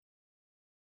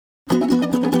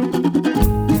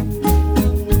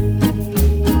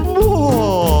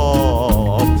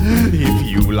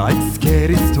like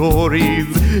scary stories,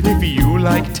 if you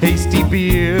like tasty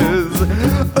beers,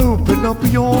 open up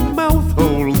your mouth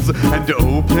holes and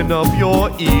open up your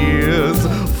ears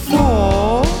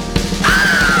for...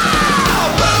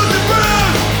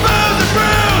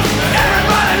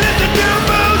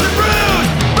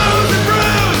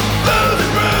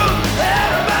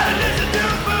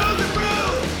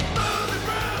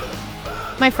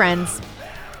 My friends,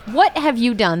 what have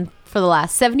you done for the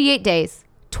last 78 days,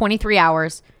 23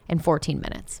 hours, and 14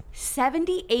 minutes?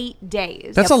 78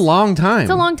 days. That's a long time. It's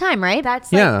a long time, right?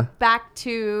 That's Yeah. back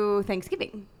to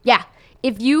Thanksgiving. Yeah.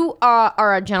 If you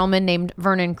are a gentleman named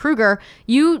Vernon Kruger,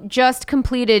 you just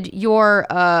completed your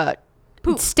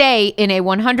stay in a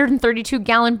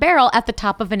 132-gallon barrel at the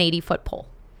top of an 80-foot pole.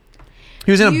 He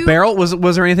was in a barrel.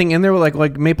 Was there anything in there with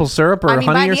like maple syrup or honey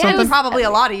by or the end, it was something? probably a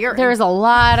lot of urine. There's a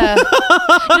lot of...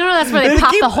 that's where they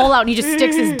pop the hole out and he just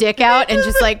sticks his dick out and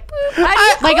just like...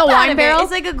 like a wine barrel?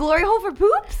 It's like a glory hole for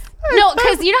poops. No,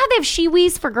 because you know how they have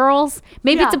she-wees for girls?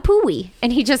 Maybe it's a poo-wee.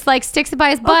 And he just like sticks it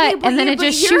by his butt and then it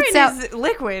just shoots out. Is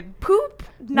liquid. Poop,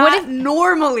 not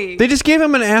normally. They just gave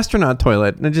him an astronaut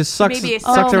toilet and it just sucks Maybe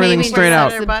everything straight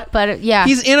out. But yeah.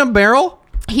 He's in a barrel?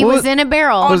 He was in a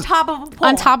barrel. On top of a pole.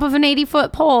 On top of an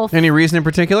 80-foot pole. Any reason in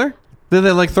particular? Did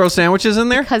they like throw sandwiches in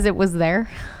there? Because it was there.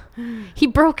 He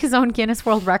broke his own Guinness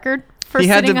World Record for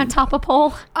sitting on top of a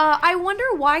pole. I wonder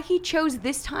why he chose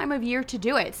this time of year to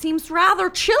do it. Seems rather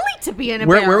chilly to be in a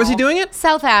barrel. Where was he doing it?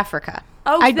 South Africa.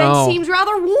 Seems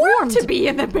rather warm to be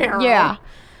in the barrel. Yeah.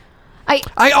 All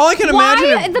I can imagine.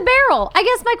 Why the barrel? I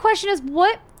guess my question is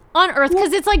what on earth?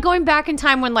 Because it's like going back in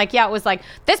time when it was like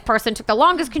this person took the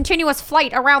longest continuous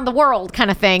flight around the world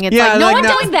kind of thing. It's like no one's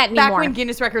doing that anymore. Back when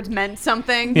Guinness records meant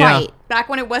something. Yeah. Right. Back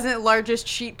when it wasn't largest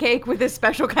sheet cake with a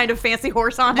special kind of fancy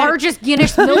horse on it. Largest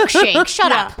Guinness milkshake.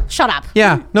 Shut up.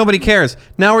 Yeah, nobody cares.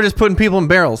 Now we're just putting people in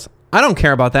barrels. I don't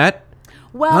care about that.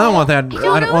 Well, I don't want that.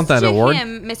 I don't want that award.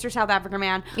 Him, Mr. South African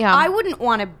man. Yeah. I wouldn't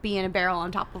want to be in a barrel on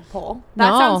top of a pole. That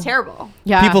No. sounds terrible.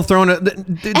 Yeah. People throwing it.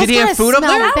 Did he have food up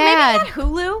smell there? bad. Maybe that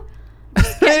Hulu.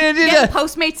 Get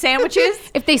Postmates sandwiches.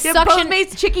 If they Get suction-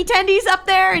 Postmates chicky tendies up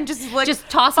there and just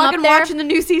toss them up fucking there. watching the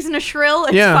new season of Shrill.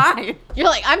 It's Yeah. fine. You're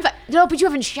like, no, but you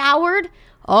haven't showered?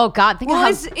 Oh, God. Think Well,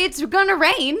 of how... it's gonna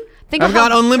rain. Think I've of how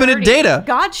got unlimited dirty- data.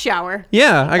 God shower.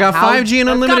 Yeah, I got 5G and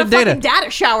unlimited I've got a data. fucking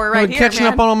data shower right I'm here, catching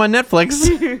man. up on all my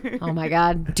Netflix. Oh, my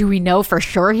God. Do we know for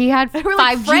sure he had We're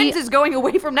like, 5G? Friends is going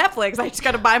away from Netflix. I just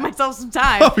got to buy myself some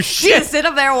time. Oh, shit. Just sit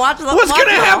up there and watch the What's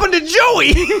gonna happen to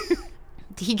Joey?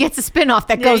 He gets a spin-off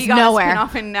that Yeah, goes you got nowhere. A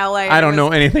spin-off in LA. I don't know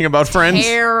anything about Friends.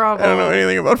 Terrible. I don't know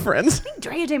anything about Friends.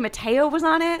 Drea De Matteo was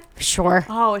on it. Sure.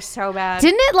 Oh, it was so bad.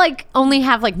 Didn't it only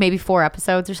have maybe 4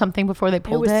 episodes or something before they It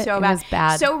pulled it? was so bad. It was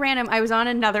bad. So random. I was on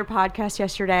another podcast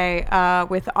yesterday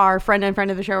with our friend and friend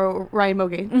of the show, Ryan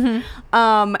Mogi.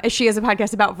 Mm-hmm. She has a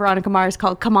podcast about Veronica Mars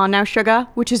called Come On Now, Sugar,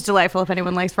 which is delightful if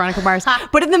anyone likes Veronica Mars.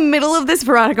 But in the middle of this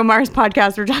Veronica Mars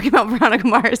podcast, we're talking about Veronica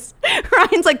Mars.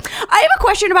 Ryan's like, I have a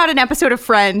question about an episode of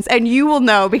Friends, and you will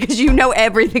know because you know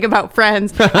everything about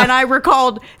Friends. And I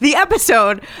recalled the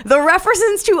episode, the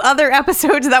references to other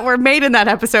episodes that were made in that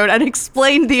episode, and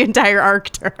explained the entire arc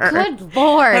to her. Good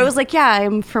Lord. I was like, yeah,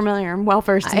 I'm familiar. I'm well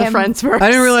versed in the Friends verse. I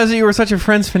didn't realize that you were such a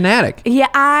Friends fanatic.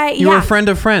 Yeah, You were a friend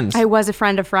of Friends. I was a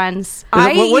friend of Friends.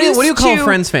 What do you call a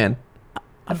Friends fan?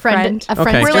 a friend. A Okay.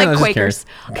 friend. We're I like was just Quakers.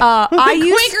 I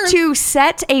used to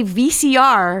set a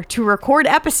VCR to record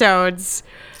episodes.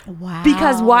 Wow.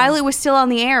 Because while it was still on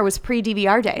the air, it was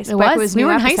pre-DVR days. It Back was. new We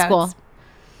were in high episodes. school.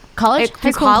 College?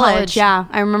 Through college, yeah.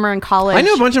 I remember in college. I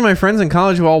knew a bunch of my friends in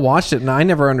college who all watched it, and I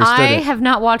never understood I it. have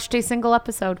not watched a single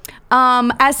episode.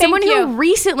 As someone you. who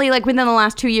recently, within the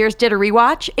last 2 years, did a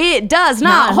rewatch, it does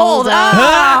not hold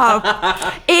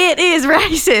up. It is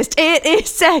racist. It is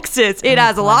sexist. It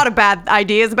has a lot of bad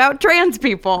ideas about trans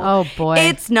people. Oh, boy.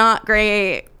 It's not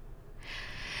great.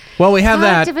 Well, we have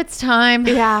Product that. of its time.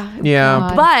 Yeah.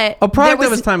 Yeah. But A product there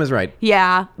of was- its time is right.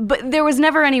 Yeah, but there was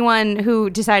never anyone who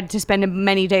decided to spend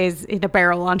many days in a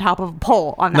barrel on top of a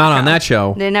pole on that Not show. on that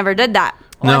show. They never did that.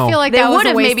 Well, No. I feel like They that was would a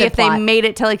have maybe wasted if they plot. made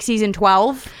it to season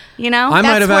 12, you know? I might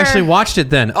That's have where- actually watched it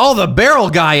then. Oh, the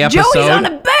Barrel Guy episode. Joey's on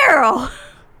a barrel.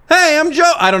 Hey, I'm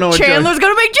Joe. I don't know what Chandler's Joe.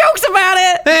 going to make jokes about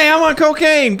it. Hey, I'm on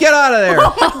cocaine. Get out of there.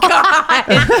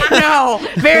 No,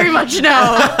 very much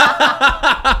no.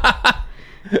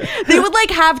 They would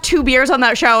have 2 beers on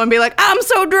that show and be like, I'm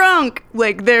so drunk.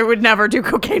 They would never do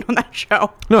cocaine on that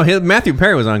show. No, Matthew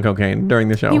Perry was on cocaine during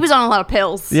the show. He was on a lot of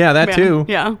pills. Yeah, that too.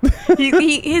 Yeah.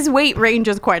 His weight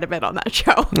ranges quite a bit on that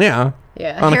show. Yeah.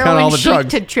 Yeah. On account of Heroin all the chic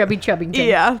drugs. to Chubby Chubbington.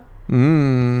 Yeah.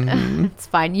 It's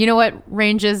fine. You know what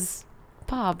ranges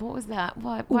Bob, what was that?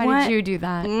 Why What? did you do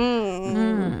that?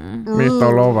 Mr.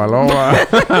 Lova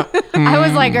Lova. I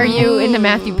was like, are you into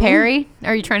Matthew Perry?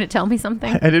 Are you trying to tell me something?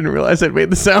 I didn't realize I'd made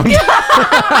the sound.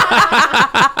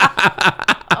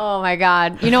 Oh my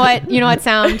God. You know what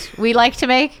sound we like to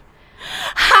make?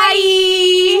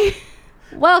 Hi.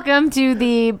 Welcome to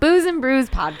the Booze and Brews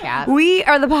podcast. We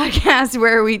are the podcast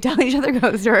where we tell each other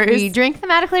ghost stories. We drink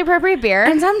thematically appropriate beer.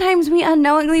 And sometimes we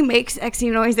unknowingly make sexy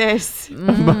noises.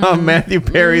 Matthew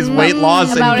Perry's weight loss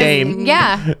and About his- gain.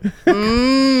 Yeah.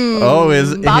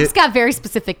 Oh, Bob's got very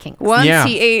specific kinks. Once Yeah.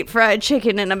 he ate fried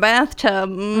chicken in a bathtub.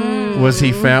 was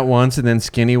he fat once and then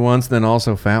skinny once, then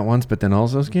also fat once, but then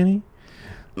also skinny?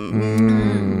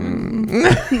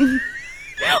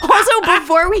 Also,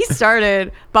 before we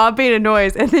started, Bob made a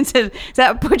noise and then said, "Does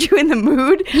that put you in the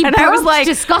mood?" He and I was burped like,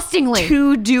 disgustingly.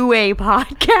 "To do a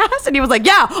podcast?" And he was like,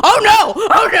 "Yeah." Oh no!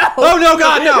 Oh no! Oh, no,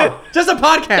 God, no. Just a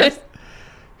podcast.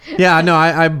 Yeah, no,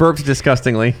 I burped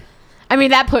disgustingly. I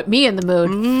mean, that put me in the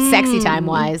mood, sexy time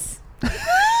wise.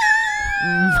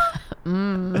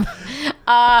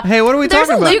 Hey, what are we There's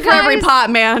talking a about? Look for every guys- pot,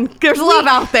 man. There's love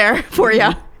out there for you.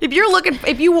 If you're looking,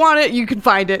 if you want it, you can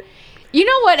find it. You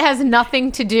know what has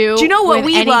nothing to do Do you know what with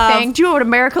we anything? love? Do you know what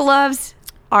America loves?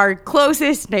 Our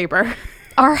closest neighbor.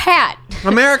 Our hat.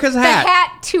 America's The hat.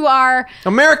 hat to our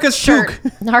America's shirt.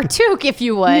 toque. Our toque, if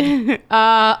you would.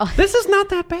 This is not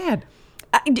that bad.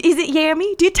 Is it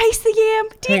yammy? Do you taste the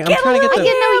yam? Do you Hang on, get I'm trying a to little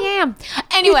get I get no yam.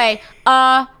 Anyway,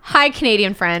 hi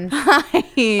Canadian friends.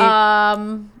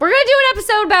 yam? We're gonna do an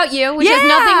episode about you, which has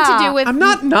nothing to do with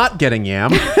I'm not getting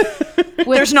yam.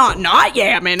 There's not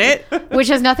yam in it. which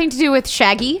has nothing to do with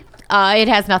Shaggy. It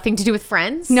has nothing to do with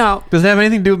Friends. No. Does it have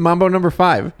anything to do with Mambo number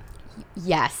 5?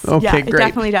 Yes. Okay, Yeah, it great.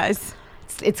 definitely does.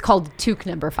 It's called Toque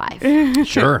number 5.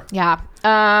 Sure. Yeah.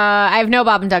 I have no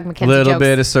Bob and Doug A McKenzie little jokes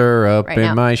bit of syrup right in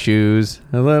now. my shoes.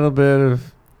 A little bit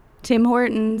of Tim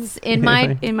Hortons in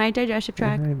my in my digestive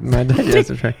tract. my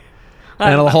digestive tract.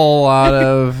 And a whole lot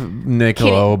of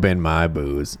Michelob in my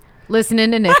booze. listening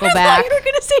to I thought Nickelback. you were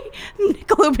gonna say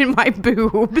Michelob in my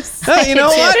boobs. Oh, you know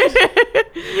what?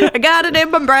 I got it in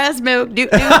my breast milk. Do do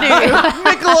do.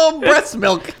 Michelob breast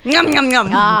milk. Yum yum yum.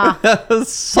 Ah,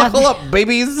 Suckle up,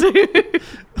 babies.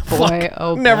 boy,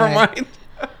 oh boy. Never mind.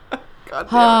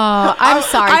 Oh, I'm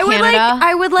sorry, Canada.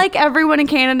 I would like everyone in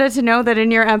Canada to know that in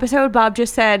your episode, Bob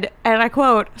just said, and I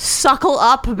quote, "Suckle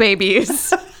up,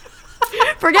 babies."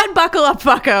 Forget buckle up,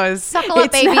 fuckos. Suckle up,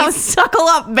 It's now babies. suckle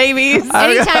up, babies.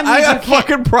 Anytime I we got do can-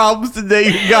 fucking problems today,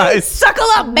 you guys. Suckle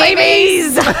up,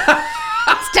 babies.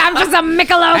 It's time for some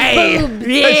Michelob boobs.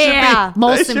 Yeah.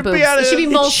 Molson should be boobs. out of- It should be it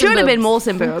Molson It should have been boobs.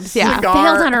 Molson boobs. I Yeah. Cigar.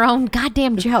 failed on our own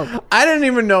goddamn joke. I didn't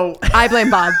even know. I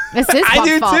blame Bob. This is I Bob's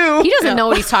do fault. too. He doesn't know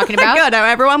what he's talking about. Good. Now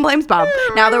everyone blames Bob.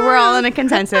 Now that we're all in a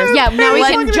consensus. Yeah, now we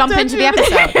Let's- can jump into the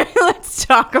episode. Let's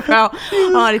talk about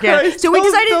Haunted Canada. Christ, So we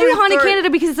decided to do don't Haunted start. Canada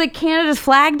because it's like Canada's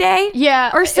Flag Day. Yeah,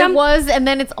 Or some it was, and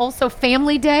then it's also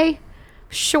Family Day.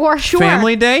 Sure.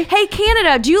 Family Day? Hey,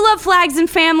 Canada, do you love flags and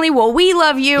family? Well, we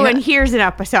love you, Yeah. and here's an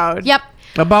episode. Yep.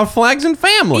 About flags and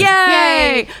family. Yay!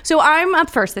 Yay. So I'm up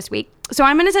first this week. So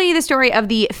I'm going to tell you the story of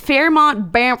the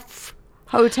Fairmont Banff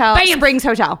Hotel, Banff. Springs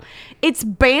Hotel. It's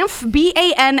Banff,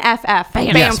 B-A-N-F-F.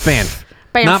 Yes, Banff.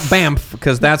 Banff. Not Banff,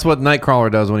 because that's what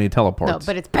Nightcrawler does when he teleports. No,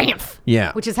 but it's Banff.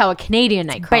 Yeah. Which is how a Canadian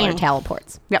Nightcrawler Banff.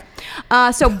 teleports. Yep.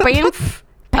 So Banff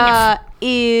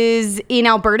is in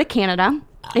Alberta, Canada.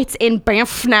 It's in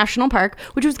Banff National Park,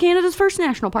 which was Canada's first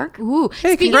national park. Ooh.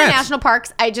 Hey, Speaking congrats. of national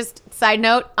parks, I just side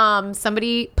note,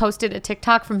 somebody posted a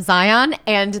TikTok from Zion,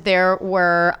 and there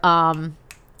were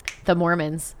the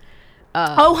Mormons.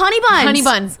 Oh, honey buns. Honey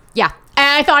buns. Yeah. And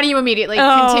I thought of you immediately.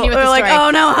 Oh, Continue with we're the like, story. oh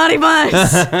no, honey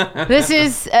buns. This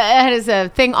is it is a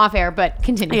thing off air, but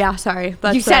continue. Yeah, sorry.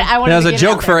 That's, You said I wanted That was to a get it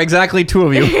out joke for there. exactly 2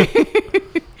 of you.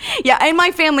 Yeah, and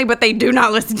my family, but they do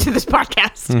not listen to this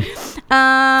podcast.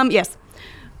 Yes.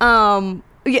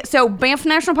 Yeah, so Banff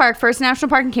National Park, first national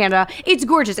park in Canada. It's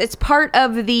gorgeous. It's part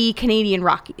of the Canadian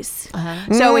Rockies.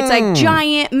 So it's like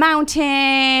giant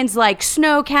mountains, like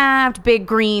snow-capped, big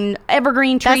green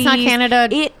evergreen trees. That's not Canada,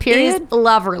 It period? is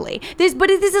lovely. This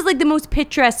is like the most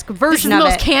picturesque version the of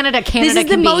most it. Canada This is the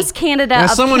can be. most Canada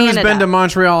As of someone Canada. who's been to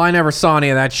Montreal, I never saw any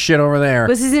of that shit over there.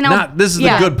 This is in This is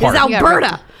the good part. This is Yeah,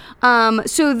 Alberta.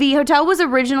 So the hotel was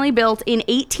originally built in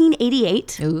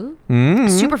 1888. Ooh.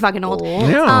 Super fucking old.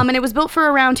 Yeah. And it was built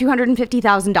for around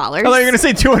 $250,000. I thought you were going to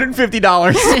say $250.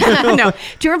 No,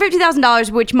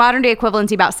 $250,000, which modern day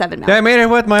equivalency about $7 million. I made it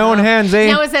with my own hands, eh?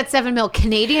 Now, is that $7 million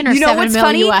Canadian or You know $7 what's million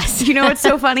funny? US? You know what's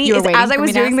so funny You were is waiting as I for was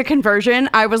me to doing ask? the conversion,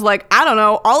 I was like, I don't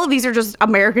know. All of these are just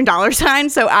American dollar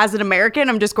signs. So as an American,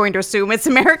 I'm just going to assume it's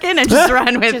American and just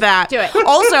run with that. do it.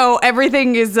 Also,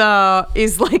 everything is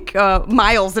like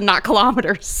miles and not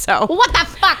kilometers. So Well, what the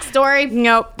fuck, Story?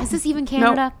 nope. Is this even Nope.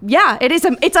 Canada? Yeah, it is.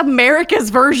 It's America's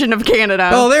version of Canada.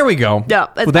 Oh, there we go. Yeah,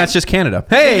 that's well, that's just Canada.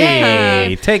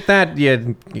 Hey, take that,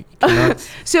 you nuts.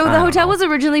 So I the don't hotel know. was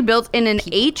originally built in an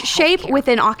H shape with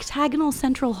an octagonal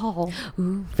central hall.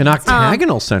 An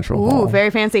octagonal central hall. Ooh, very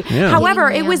fancy. Yeah.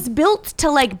 However, Yeah. it was built to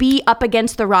like be up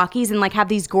against the Rockies and like have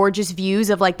these gorgeous views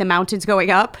of like the mountains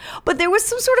going up. But there was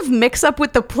some sort of mix up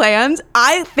with the plans.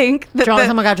 I think that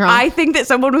Someone got drunk. I think that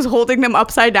someone was holding them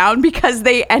upside down because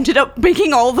they ended up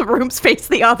making all the rooms face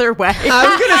the other way. I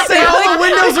was going to say, all the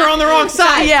windows are on the wrong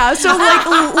side. Yeah, so like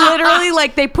literally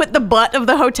like they put the butt of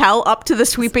the hotel up to the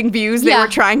sweeping views they Yeah. were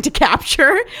trying to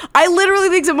capture. I literally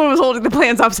think someone was holding the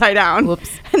plans upside down. Whoops.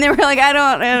 And they were like, I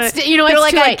don't You know, they're it's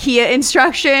like too late. IKEA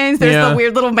instructions. There's Yeah. the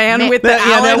weird little man Ma- with the that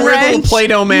Allen weird little wrench.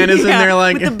 Play-Doh man is in there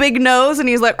like with the big nose, and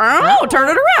he's like, oh, turn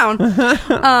it around.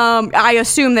 I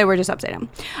assume they were just upside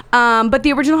down. But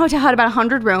the original hotel had about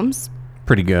 100 rooms.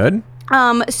 pretty good.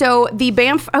 So the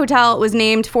Banff Hotel was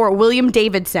named for William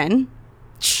Davidson.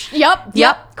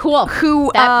 Yep. Cool.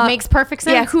 Who that makes perfect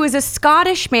sense. Yeah, who is a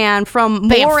Scottish man from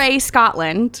Banff. Moray,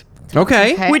 Scotland,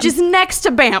 Okay. Okay. which is next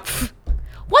to Banff.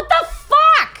 What the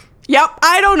fuck? Yep,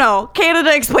 I don't know.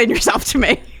 Canada, explain yourself to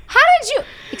me. How did you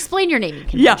explain your naming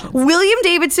Yeah, conventions? William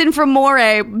Davidson from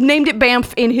Moray named it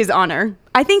Banff in his honor.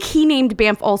 I think he named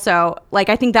Banff also. Like,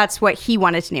 I think that's what he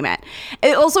wanted to name it.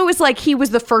 It also was like he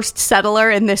was the first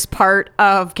settler in this part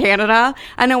of Canada.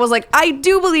 And it was like, I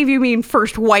do believe you mean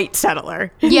first white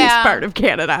settler in this Yeah. part of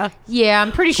Canada. Yeah,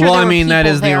 I'm pretty sure. Well, there I were mean, that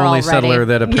people is the there only already. settler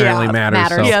that apparently Yeah, matters.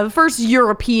 matters. So. Yeah, the first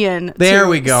European There to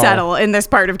we go. settle in this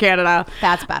part of Canada.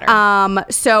 That's better.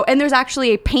 So, and there's actually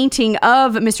a painting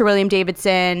of Mr. William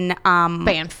Davidson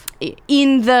Banff.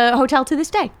 in the hotel to this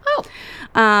day. Oh.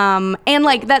 And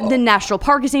like that, the national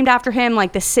park is named after him.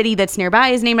 Like the city that's nearby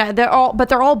is named. They're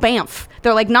all Banff.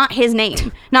 They're like not his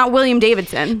name, not William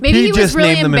Davidson. Maybe he, He was just really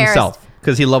named them embarrassed. himself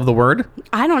because he loved the word.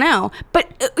 I don't know, but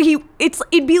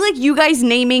it'd be like you guys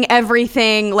naming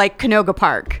everything like Canoga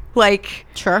Park, like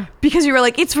Sure. because you were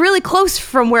like it's really close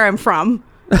from where I'm from,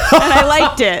 and I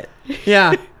liked it.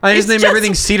 Yeah. I just It's named just-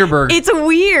 everything Cedarburg. It's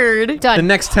weird. Done. the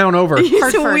next town over. It's a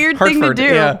Hartford. weird thing to Hartford. do.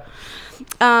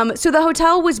 Yeah. So the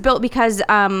hotel was built because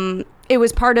it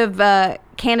was part of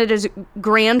Canada's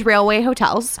Grand Railway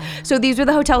hotels. So these were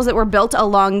the hotels that were built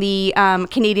along the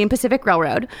Canadian Pacific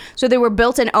Railroad. So they were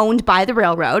built and owned by the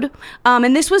railroad.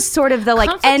 And this was sort of the like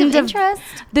Conflict end of of interest?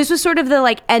 this was sort of the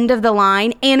like end of the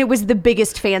line, and it was the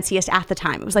biggest, fanciest at the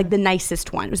time. It was like the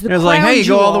nicest one. It was the It was like, crown hey, you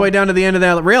go all the jewel. way down to the end of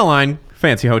that rail line.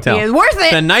 Fancy hotel. Yeah, it's worth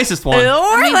it. The nicest one. It's I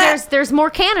worth mean, it. there's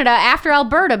more Canada after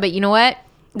Alberta, but you know what?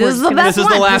 This is the best This is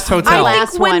the one. last hotel. I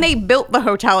Last think when one. they built the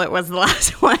hotel, it was the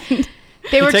last one.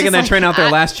 They were Taking just that like, train out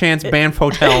there, last chance, Banff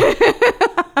Hotel.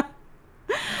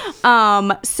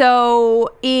 So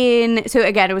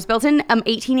again, it was built in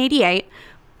 1888.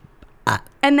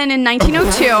 And then in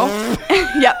 1902,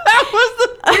 yep, That was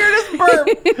the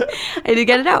weirdest burp. I did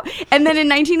get it out. And then in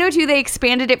 1902, they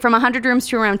expanded it from 100 rooms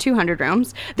to around 200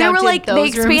 rooms. They Now, were did like, they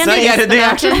those rooms- expanded. So, yeah, did they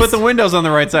actually mountains? put the windows on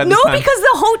the right side No, this time? because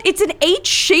it's an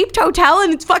H-shaped hotel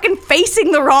and it's fucking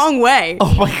facing the wrong way.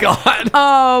 Oh my god.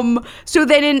 So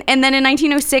then in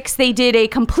 1906, they did a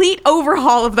complete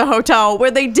overhaul of the hotel where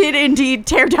they did indeed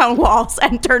tear down walls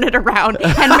and turn it around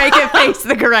and make it face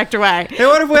the correct way. Hey,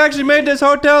 what if we actually made this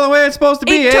hotel the way it's supposed to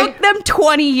be, It eh? took them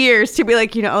 20 years to be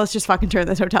like, let's just fucking turn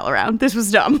this hotel around. This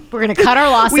was dumb. We're gonna cut our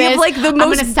losses. We have like the I'm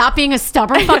most. gonna stop being a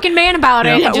stubborn fucking man about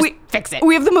it Yeah. and just we, fix it.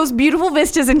 We have the most beautiful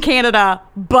vistas in Canada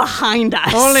behind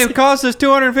us. Only it cost us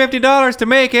 $250 to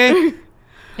make, eh?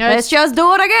 Let's just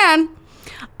do it again.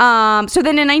 So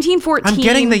then in 1914, I'm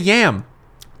getting the yam.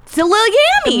 It's a little The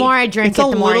yummy. more I drink It's it,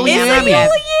 a the more little it's yummy a I yammy. get.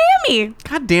 little yummy.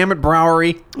 God damn it,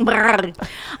 Browery.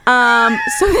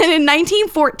 So then in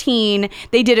 1914,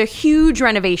 they did a huge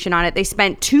renovation on it. They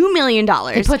spent $2 million.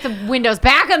 They put the windows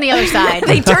back on the other side.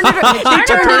 They turned it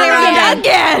around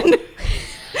again.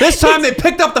 This time they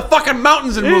picked up the fucking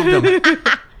mountains and moved them.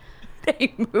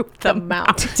 They moved the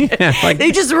mountain. Yeah, like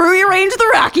They just rearranged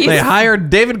the Rockies. they hired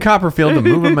David Copperfield to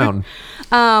move a mountain.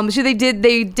 So they did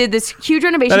this huge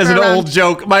renovation. That is for an around- old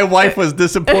joke. My wife was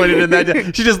disappointed in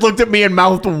that. She just looked at me and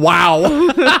mouthed, "Wow."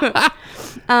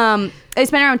 They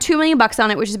spent around $2 million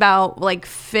on it, which is about like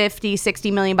 50,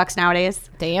 60 million bucks nowadays.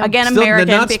 Damn. Again, Still did American,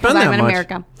 not because spend I'm that in much.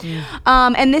 America.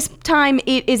 And this time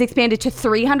it is expanded to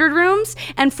 300 rooms.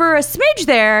 And for a smidge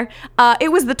there,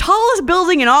 it was the tallest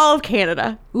building in all of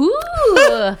Canada.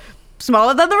 Ooh.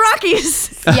 Smaller than the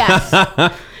Rockies.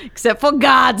 Yes. Except for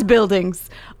God's buildings.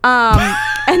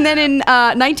 And then in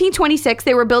 1926,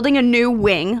 they were building a new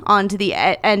wing onto the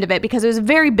end of it because it was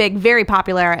very big, very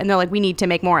popular, and they're like, we need to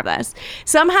make more of this.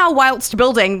 Somehow, whilst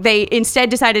building, they instead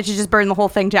decided to just burn the whole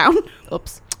thing down.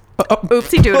 Oops.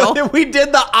 Oopsie doodle. We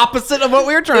did the opposite of what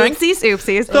we were trying. Oopsies.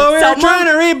 So we were trying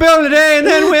to rebuild today, and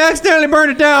then we accidentally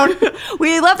burned it down.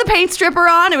 We left the paint stripper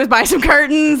on. It was by some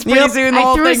curtains. Pretty Yep. soon, the I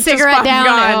whole threw a thing's just cigarette fucking down.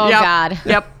 gone. Oh, Yep. God.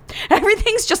 Yep.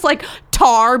 Everything's just like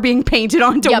tar being painted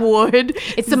onto Yep. wood.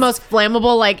 It's the most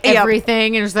flammable, like, Yep.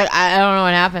 everything. And it's like, I don't know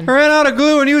what happened. I ran out of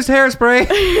glue and used hairspray.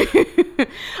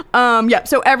 Yep.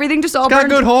 So everything just all Got burned.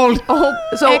 good hold.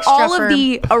 So Extra all firm. of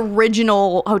the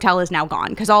original hotel is now gone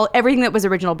because everything that was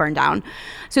original burned down.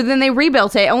 So then they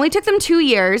rebuilt it. It only took them 2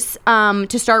 years to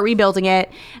start rebuilding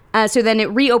it. So then it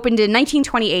reopened in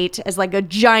 1928 as like a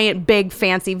giant, big,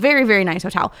 fancy, very, very nice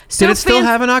hotel. So Did it still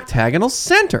have an octagonal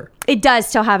center? It does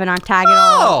still have an octagonal.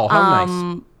 Oh, how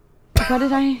nice. What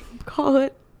did I call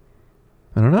it?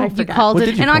 I don't know. You called What it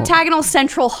did you An call it? octagonal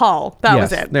central hall. That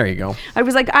was Yes, it. there you go. I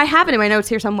was like, I have it in my notes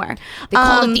here somewhere. They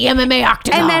called it the MMA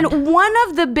Octagon. And then one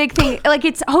of the big things, like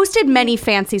it's hosted many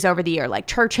fancies over the year. Like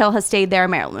Churchill has stayed there,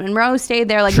 Marilyn Monroe stayed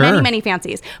there, like Sure. many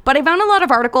fancies. But I found a lot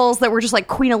of articles that were just like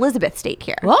Queen Elizabeth stayed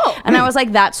here. Whoa. And I was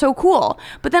like, that's so cool.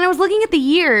 But then I was looking at the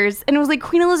years and it was like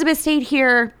Queen Elizabeth stayed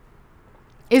here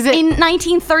Is it? in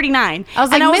 1939. I was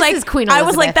like, and Mrs. Queen I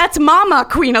was like, Elizabeth. that's Mama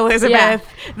Queen Elizabeth.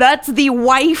 Yeah. That's the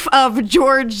wife of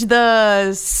George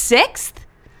the Sixth.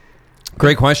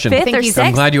 Great question. Fifth think or he's- I'm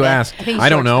sixth. glad you Yeah, asked. I think I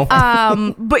don't know.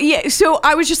 But yeah, so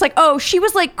I was just like, oh, she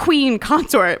was like queen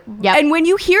consort. Yep. And when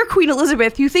you hear Queen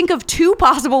Elizabeth, you think of two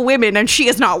possible women, and she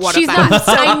is not one She's of them. not.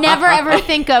 I never ever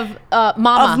think of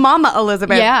Mama. Of Mama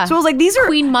Elizabeth. Yeah. So I was like, these are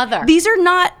Queen Mother. These are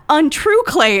not untrue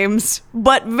claims,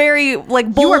 but very like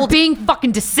You were bold, being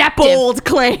fucking deceptive. bold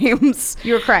claims.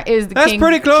 You were correct. It was the That's King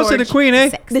pretty close to the George Queen, eh?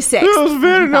 VI. The sixth. That was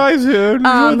very nice here.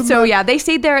 So yeah, they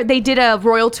stayed there. They did a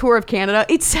royal tour of Canada.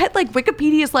 It said like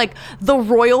Wikipedia is like the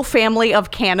royal family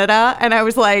of Canada, and I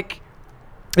was like,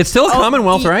 It's still a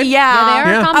Commonwealth, right? Yeah, Yeah, they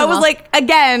are a I was Commonwealth. like,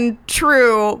 again,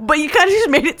 true, but you kind of just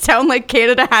made it sound like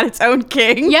Canada had its own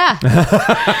king. Yeah.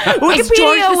 Wikipedia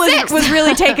George VI. was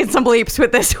really taking some leaps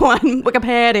with this one.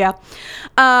 Wikipedia.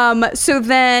 So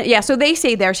then, yeah, so they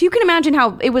stayed there. So you can imagine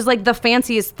how it was like the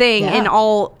fanciest thing Yeah.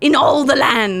 in all the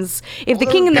lands. If the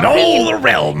king and the In all queen, the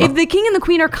realm. if the king and the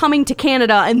queen are coming to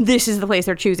Canada, and this is the place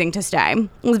they're choosing to stay,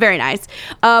 it was very nice.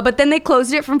 But then they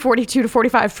closed it from 42 to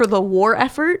 45 for the war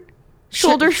effort.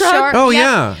 Shoulder shrug. Sure. Oh,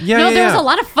 Yeah. yeah. No, Yeah, there was yeah. a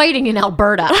lot of fighting in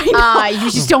Alberta. You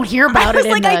just don't hear about I was it.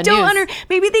 like, in I the don't news.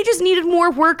 Maybe they just needed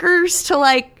more workers to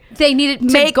like They needed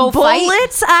to make go fight.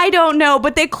 bullets. I don't know,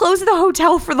 but they closed the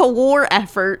hotel for the war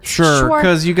effort. Sure,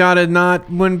 because you gotta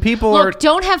not when people Look, are.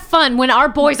 don't have fun when our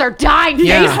boys are dying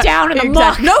Yeah. face down in the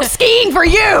Exactly. muck. No skiing for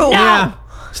you. Yeah.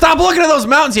 Stop looking at those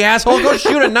mountains, you asshole! Go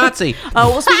shoot a Nazi. Oh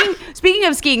well, speaking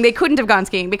of skiing, they couldn't have gone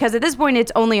skiing because at this point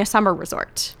it's only a summer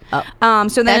resort.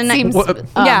 So then That seems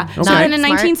yeah. not So then in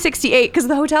smart. 1968, because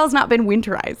the hotel has not been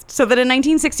winterized, so that in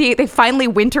 1968 they finally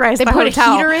winterized They the put a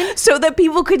hotel heater in? so that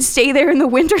people could stay there in the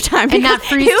wintertime And not because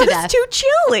freeze it to was death. too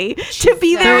chilly to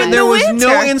be there in There the was winter.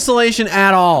 no insulation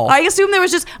at all. I assume there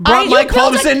was just Brought my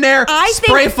clothes in there,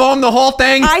 spray foam the whole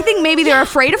thing. I think maybe they're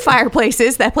afraid of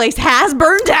fireplaces. That place has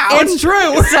burned down. It's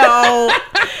true. So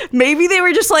maybe they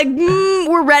were just like,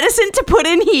 we're reticent to put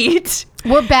in heat.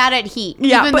 We're bad at heat,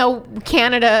 Yeah, even but- though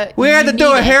Canada. We had to do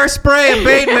need a it. hairspray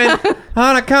abatement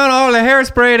on account of all the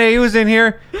hairspray they use in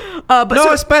here. But No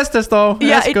so- asbestos though.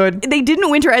 That's good. They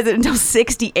didn't winterize it until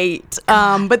 68.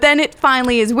 But then it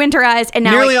finally is winterized, and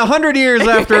now Nearly 100 years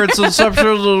after its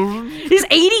inception. it's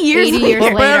 80 years 80 later. years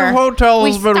The band later. hotel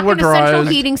has we been stuck in a central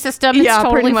winterized. heating system. It's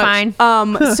totally pretty much.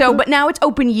 fine. So, but now it's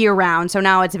open year round. So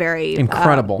now it's very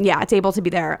Incredible. Yeah, it's able to be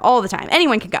there all the time.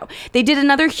 Anyone can go. They did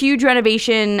another huge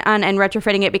renovation and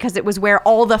retrofitting it because it was where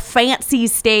all the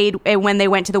fancies stayed when they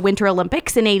went to the Winter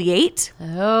Olympics in '88.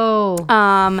 Oh.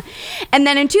 And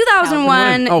then in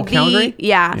 2001, Oh, Calgary?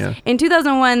 Yeah. In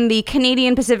 2001, the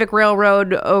Canadian Pacific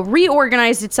Railroad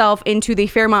reorganized itself into the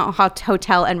Fairmont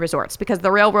Hotel and Resorts because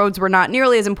the railroads were not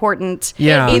nearly as important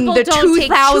Yeah. in People the don't take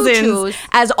 2000s choo-choos.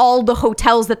 as all the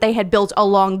hotels that they had built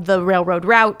along the railroad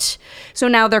route. So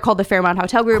now they're called the Fairmont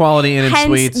Hotel Group. Quality Inn and hence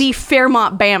Suites. the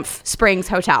Fairmont Banff Springs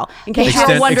Hotel. In case you were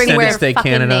Extend- wondering extended where stay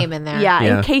fucking Canada. name in there. yeah,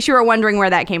 Yeah. in case you were wondering where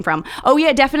that came from. Oh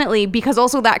yeah, definitely, because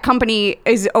also that company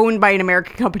is owned by an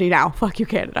American company now. Fuck you,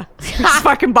 Canada. You just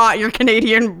fucking bought your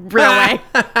Canadian railway.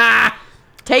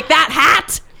 Take that,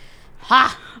 hat.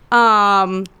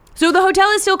 So the hotel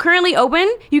is still currently open.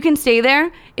 You can stay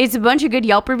there. It's a bunch of good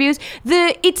Yelp reviews.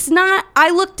 It's not,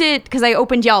 I looked at, because I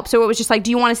opened Yelp, so it was just like,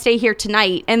 do you want to stay here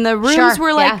tonight? And the rooms Sure,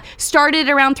 were like, yeah. started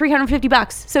around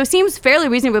 $350. So it seems fairly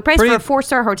reasonably priced for a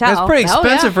 4-star hotel. That's pretty Oh,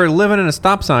 expensive yeah. for living in a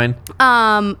stop sign.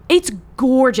 It's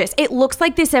gorgeous. It looks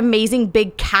like this amazing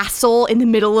big castle in the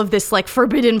middle of this like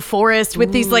forbidden forest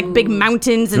with these like big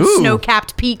mountains and Ooh.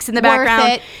 snow-capped peaks in the Worth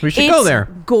background. it. We should go there.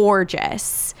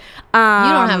 Gorgeous. You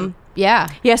don't have. Yeah.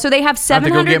 Yeah, so they have I have to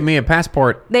go 700. get me a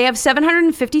passport. They have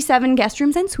 757 guest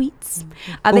rooms and suites.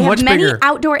 They Ooh, have much many bigger.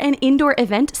 outdoor and indoor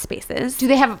event spaces. Do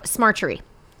they have smartery?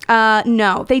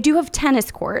 No, they do have tennis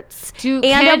courts and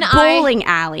can a I- bowling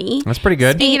alley. That's pretty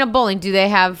good. Speaking of bowling, do they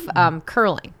have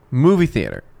curling? Movie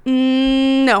theater.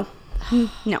 No,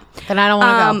 no. Then I don't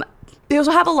want to go. They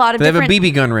also have a lot of They have a different.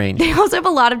 BB gun range. They also have a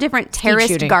lot of different terraced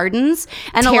shooting. gardens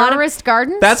and a lot of Terrorist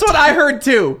gardens? That's what I heard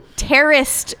too.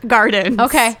 terraced gardens.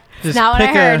 Okay. Just Not what I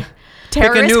pick heard. Pick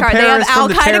a Terrorist new garden. They have Paris from Al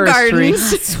the Qaeda terrorist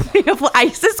gardens. We have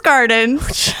ISIS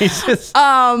gardens. Jesus.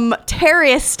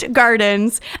 Terraced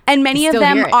gardens, and many of Still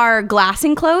them hear it. are glass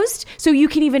enclosed, so you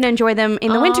can even enjoy them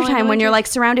in the Oh, wintertime in the when you're winter. like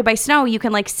surrounded by snow. You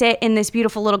can like sit in this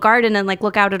beautiful little garden and like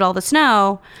look out at all the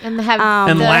snow. And they have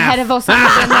And the laugh. head of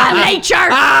Osama bin Laden.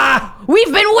 Nature.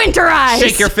 We've been winterized.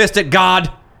 Shake your fist at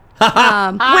God.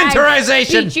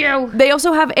 Winterization. Beat you. They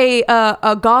also have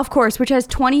a golf course which has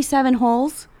 27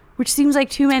 holes, which seems like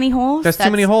too many holes. That's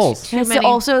too many holes. Too That's many.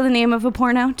 also the name of a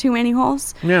porno. Too many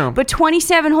holes. Yeah. But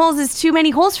 27 holes is too many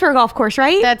holes for a golf course,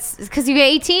 right? That's because you get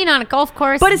 18 on a golf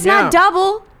course. But it's Yeah. not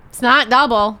double. it's not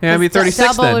double. Yeah, it'd be 36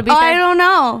 double then. would be I don't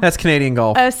know. That's Canadian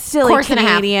golf. Silly Course and a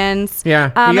half. Canadians. yeah.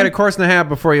 You and got a course and a half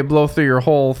before you blow through your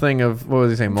whole thing of, what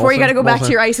was he saying? Before you got to go back to Molson?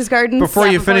 your ISIS gardens. Before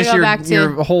you before you finish go back to-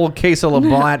 your whole case of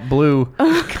LeBlanc Blue.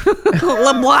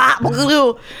 Blah,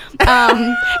 blue.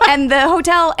 And the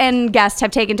hotel and guests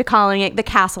have taken to calling it the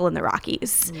Castle in the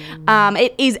Rockies.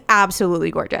 It is absolutely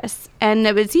gorgeous, and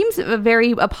it seems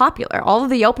very popular. All of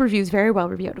the Yelp reviews very well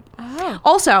reviewed.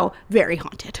 Also, very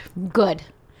haunted. Good.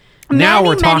 Now many,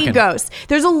 we're talking. many ghosts.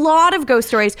 There's a lot of ghost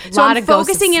stories. So Lot I'm of ghosts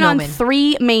of focusing in on snowmen.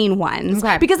 3 main ones.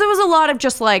 Okay. Because there was a lot of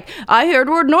just like, I heard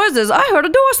weird noises, I heard a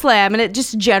door slam, and it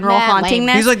just general Nah, lame.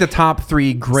 hauntingness. These are like the top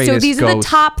 3 greatest So these ghosts. are the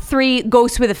top 3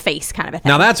 ghosts with a face kind of a thing.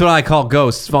 Now that's what I call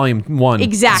Ghosts Volume 1.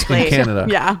 Exactly. In Canada.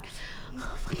 Yeah.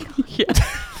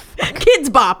 Kids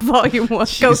Bop Volume 1.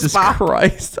 Jesus Ghost Bop.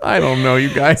 Christ. I don't know,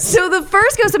 you guys. So the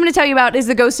first ghost I'm going to tell you about is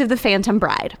the ghost of the Phantom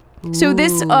Bride. So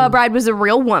this bride was a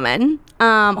real woman.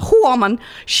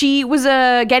 She was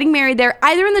getting married there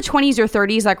either in the 20s or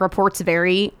 30s, like reports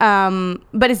vary.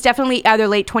 But it's definitely either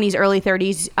late 20s, early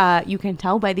 30s. You can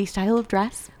tell by the style of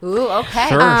dress. Ooh, okay.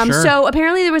 Sure. So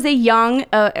apparently there was a young,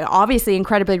 obviously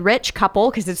incredibly rich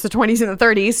couple, because it's the 20s and the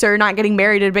 30s, so you're not getting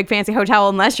married at a big fancy hotel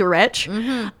unless you're rich.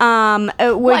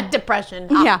 What depression?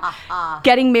 Yeah.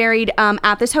 Getting married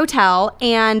at this hotel.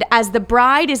 And as the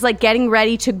bride is like getting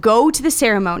ready to go to the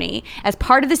ceremony, as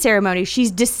part of the ceremony,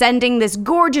 she's descending this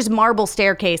gorgeous marble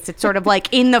staircase. It's sort of like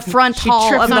in the front hall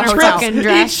trips of the on her hotel. fucking Eat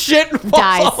dress. shit and falls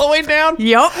Dies. all the way down.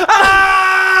 Yep.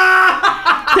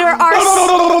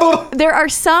 There are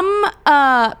some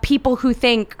people who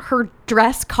think her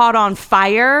dress caught on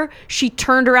fire. She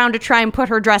turned around to try and put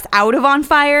her dress out of on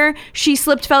fire. She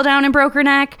slipped, fell down, and broke her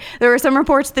neck. There were some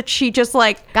reports that she just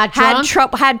like Got had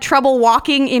drunk? had trouble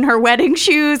walking in her wedding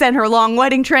shoes and her long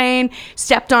wedding train.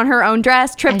 Stepped on her own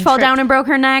dress, tripped, And fell tripped. down, and broke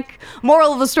her neck.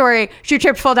 Moral of the story: she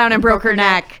tripped, fell down, and broke her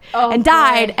neck, Oh, and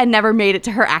died, boy. and never made it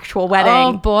to her actual wedding.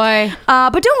 Oh boy.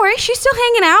 But don't worry, she's still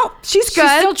hanging out. She's She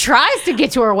good. still tries to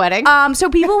get to her wedding. So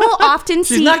people will often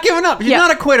see. She's not giving up. She's Yeah.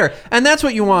 not a quitter. And that's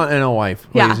what you want in a wife,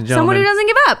 Yeah, ladies and someone gentlemen. who doesn't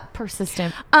give up.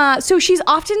 Persistent. So she's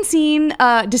often seen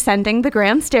descending the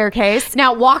grand staircase.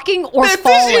 Now walking or She's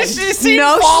falling. seen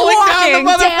No, she's falling down walking.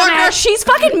 the Damn motherfucker. it. She's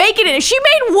fucking making it. She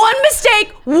made one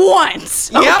mistake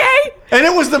once. Yep. Okay? And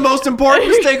it was the most important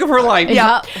mistake of her life.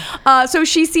 Yeah. So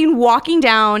she's seen walking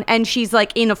down, and she's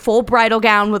like in a full bridal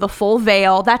gown with a full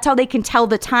veil. That's how they can tell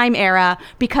the time era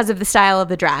because of the style of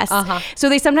the dress. So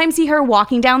they sometimes see her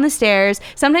walking down the stairs.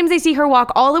 Sometimes they see her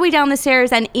walk all the way down the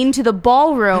stairs and into the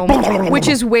ballroom, which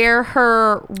is where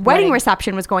her wedding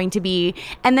reception was going to be.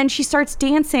 And then she starts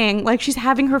dancing like she's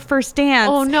having her first dance.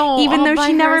 Oh, no, even all though by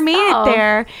she never made it herself.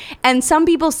 there. And some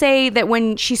people say that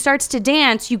when she starts to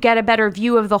dance, you get a better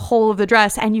view of the whole of the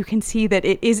dress, and you can see that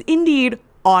it is indeed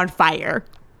on fire.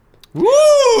 Woo!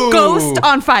 Ghost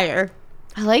on fire.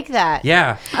 I like that.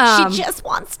 Yeah. She just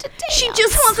wants to dance. She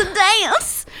just wants to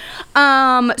dance.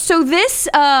 So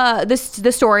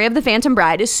the story of the Phantom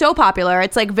Bride is so popular.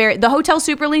 It's like the hotel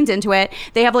super leans into it.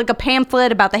 They have like a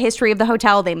pamphlet about the history of the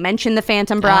hotel. They mention the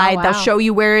Phantom Bride. wow. They'll show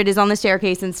you where it is on the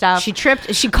staircase and stuff. She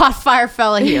tripped. She caught fire,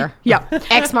 fella here.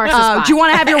 Yep. X marks the spot. Do you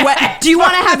want to have your Do you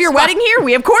want to have your wedding here?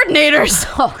 We have coordinators.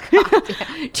 Oh,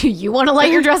 God. Do you want to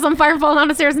light your dress on fire, fall down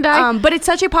the stairs, and die? But it's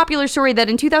such a popular story that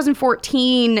in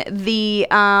 2014, the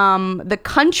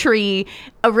country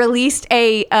released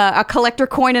a collector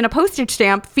coin and a postage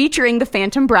stamp featuring the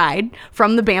Phantom Bride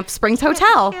from the Banff Springs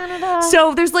Hotel. Canada.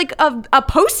 So there's like a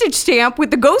postage stamp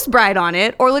with the Ghost Bride on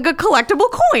it, or like a collectible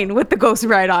coin with the Ghost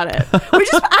Bride on it,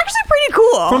 which is actually pretty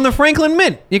cool. From the Franklin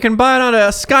Mint. You can buy it on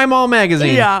a Sky Mall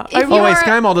magazine. Yeah. If Oh, wait, you're-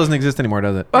 Sky Mall doesn't exist anymore,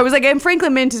 does it? I was like, and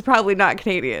Franklin Mint is probably not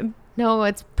Canadian. No,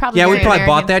 it's probably Yeah, we very probably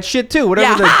bought American. that shit too.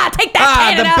 Whatever. Yeah. Take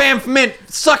that, the Canada. Banff Mint.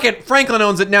 Suck it. Franklin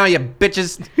owns it now, you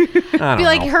bitches. I don't Be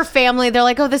like know. her family. They're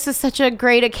like, oh, this is such a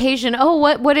great occasion. Oh,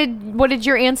 what did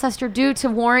your ancestor do to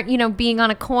warrant being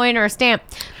on a coin or a stamp?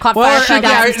 Caught Well, fire, she fell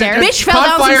down got- some stairs. Bitch fell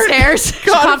down some stairs.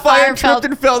 Caught fire, fell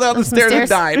tripped and fell down the some stairs and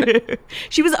stairs. died.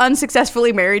 She was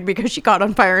unsuccessfully married because she caught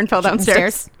on fire and fell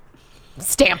downstairs.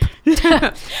 Stamp.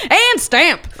 And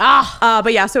stamp.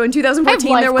 But yeah, so in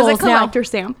 2014 I have there life was a goals now. collector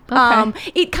stamp.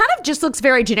 Okay. It kind of just looks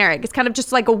very generic. It's kind of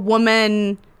just like a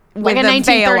woman Like with a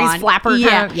veil 1930s on. flapper Yeah,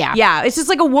 kind of- yeah. yeah. It's just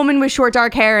like a woman with short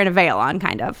dark hair and a veil on,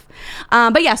 kind of.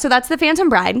 But yeah, so that's the Phantom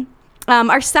Bride.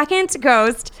 Our second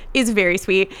ghost is very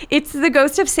sweet. It's the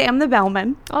ghost of Sam the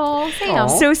Bellman. Oh, Sam.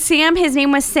 So Sam, his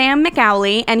name was Sam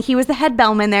McAuley, and he was the head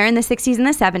bellman there in the 60s and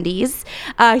the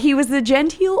 70s. He was the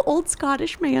genteel old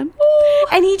Scottish man.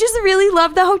 And he just really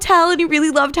loved the hotel, and he really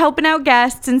loved helping out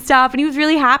guests and stuff, and he was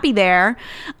really happy there.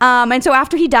 And so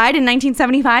after he died in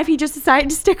 1975, he just decided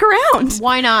to stick around.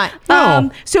 Why not?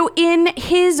 So in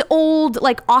his old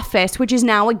office, which is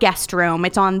now a guest room,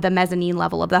 it's on the mezzanine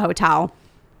level of the hotel.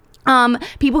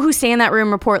 People who stay in that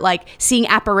room report seeing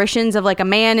apparitions of a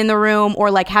man in the room,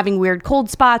 or having weird cold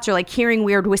spots, or hearing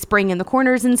weird whispering in the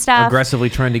corners and stuff. Aggressively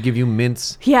trying to give you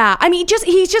mints. Yeah, I mean,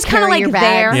 he's just kind Carry your of bag.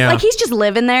 there, Yeah. he's just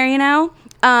living there,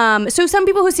 So some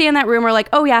people who stay in that room are like,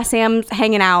 oh yeah, Sam's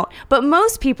hanging out. But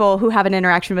most people who have an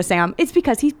interaction with Sam, it's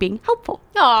because he's being helpful.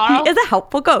 Aw. He is a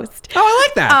helpful ghost. Oh, I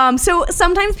like that. So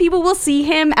sometimes people will see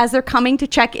him as they're coming to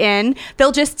check in.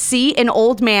 They'll just see an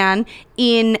old man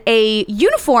in a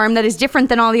uniform that is different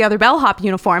than all the other bellhop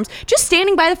uniforms, just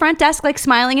standing by the front desk,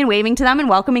 smiling and waving to them and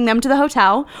welcoming them to the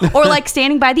hotel, or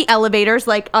standing by the elevators,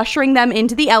 ushering them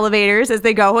into the elevators as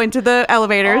they go into the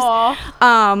elevators.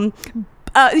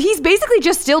 He's basically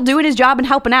just still doing his job and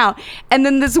helping out. And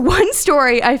then this one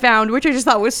story I found, which I just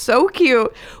thought was so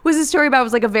cute, was a story about, it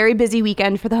was a very busy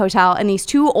weekend for the hotel, and these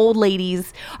two old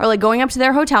ladies are going up to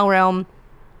their hotel room,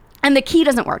 and the key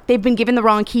doesn't work. They've been given the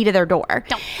wrong key to their door.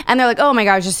 And they're like, oh my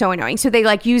gosh, it's just so annoying. So they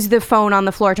use the phone on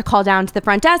the floor to call down to the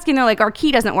front desk, and they're like, our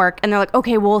key doesn't work. And they're like,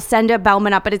 okay, we'll send a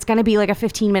bellman up, but it's going to be a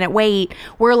 15-minute wait.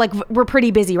 We're pretty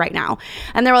busy right now.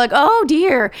 And they were like, oh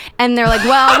dear. And they're like,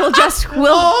 well, we'll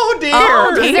Oh, dear.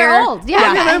 Oh, Because dear. they're old.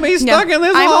 Yeah. You're gonna be stuck in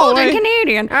this I'm old hallway. and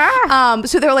Canadian.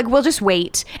 So they were like, we'll just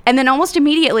wait. And then almost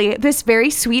immediately, this very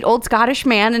sweet old Scottish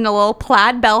man in a little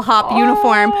plaid bellhop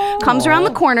uniform comes around the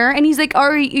corner, and he's like,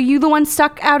 are you the one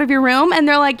stuck out of your room? And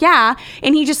they're like, yeah.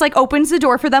 And he just opens the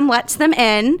door for them, lets them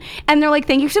in, and they're like,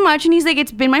 thank you so much. And he's like,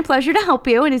 it's been my pleasure to help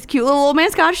you, in his cute little old man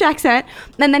Scottish accent.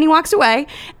 And then he walks away,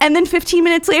 and then 15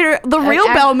 minutes later, the real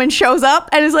bellman shows up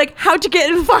and is like, how'd you get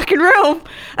in the fucking room?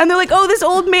 And they're like, oh, this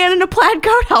old man in a plaid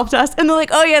coat helped us. And they're like,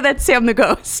 oh yeah, that's Sam the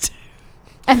ghost.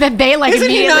 And then they Isn't he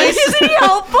immediately. nice? Isn't he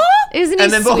helpful? Isn't he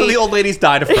And then both of sweet? the old ladies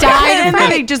died of fire. And then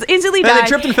they just instantly And they died.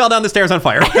 tripped and fell down the stairs on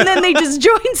fire. And then they just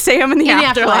joined Sam in the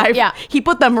afterlife. Yeah. He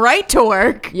put them right to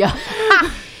work. Yeah.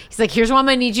 He's like, here's what I'm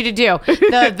gonna need you to do.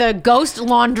 The ghost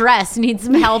laundress needs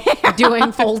some help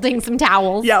folding some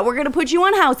towels. Yeah, we're going to put you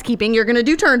on housekeeping. You're going to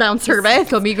do turn down service.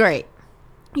 It's gonna be great.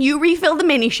 You refill the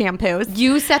mini shampoos.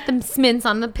 You set the mints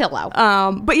on the pillow.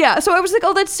 But yeah, so I was like,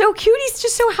 oh, that's so cute. He's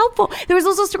just so helpful. There was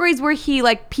also stories where he,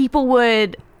 people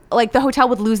would like the hotel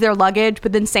would lose their luggage,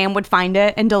 but then Sam would find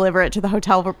it and deliver it to the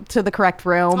hotel to the correct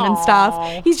room and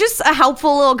stuff. He's just a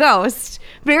helpful little ghost.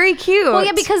 Very cute. Well,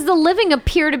 yeah, because the living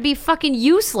appear to be fucking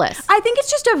useless. I think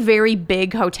it's just a very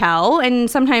big hotel, and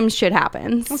sometimes shit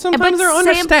happens. Well, sometimes they're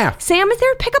understaffed. Sam is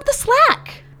there to pick up the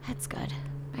slack. That's good.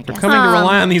 I They're guess. coming to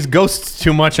rely on these ghosts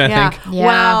too much, I think. Yeah.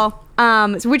 Well,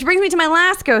 so which brings me to my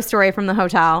last ghost story from the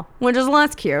hotel, which is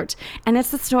less cute, and it's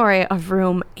the story of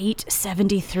room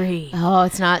 873. Oh,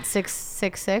 it's not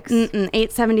 666?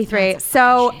 873.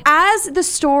 So as the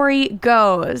story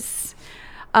goes,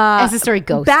 As the story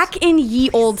goes. back in ye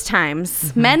old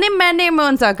times, many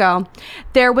moons ago,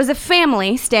 there was a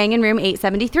family staying in room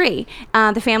 873.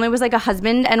 The family was like a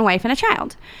husband and wife and a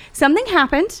child. Something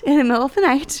happened in the middle of the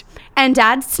night, and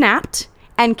Dad snapped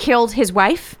and killed his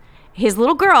wife, his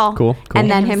little girl, Cool. and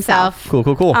then himself. Cool.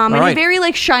 In All right. a very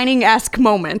like Shining-esque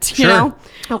moment, you Sure. know?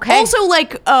 Okay. Also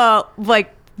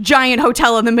like giant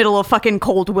hotel in the middle of fucking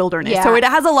cold wilderness. Yeah. So it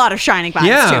has a lot of Shining vibes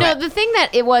Yeah. to No, it. the thing that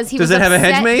it was, he Does was it have a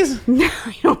hedge upset- maze?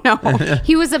 I don't know.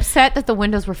 He was upset that the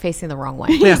windows were facing the wrong way.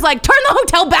 He's like, turn the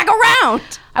hotel back around.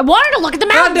 I wanted to look at the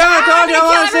God mountains. damn it, I'm told you I gonna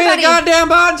want to kill see the everybody. goddamn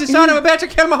bones. You son of a bitch, I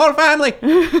killed my whole family.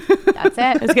 That's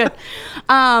it. That's good.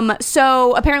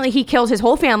 So apparently he killed his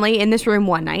whole family in this room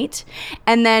one night.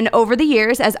 And then over the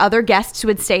years, as other guests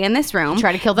would stay in this room,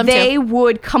 Try to kill them they too.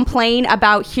 would complain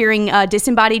about hearing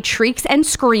disembodied shrieks and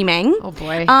screaming. Oh,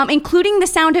 boy. Including the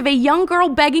sound of a young girl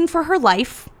begging for her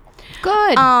life.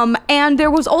 Good. And there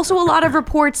was also a lot of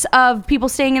reports of people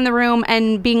staying in the room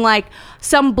and being like,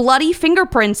 some bloody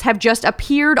fingerprints have just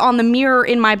appeared on the mirror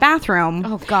in my bathroom.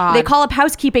 Oh, God. They call up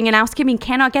housekeeping, and housekeeping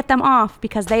cannot get them off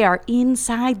because they are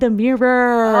inside the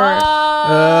mirror.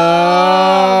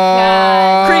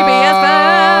 Creepy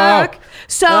as fuck.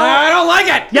 So I don't like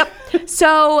it. Yep.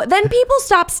 So then people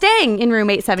stopped staying in room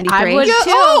 873. I would Yeah,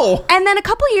 too. oh. And then a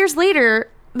couple years later,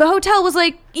 the hotel was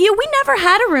like, yeah, we never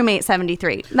had a room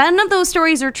 873. None of those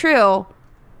stories are true.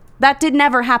 That did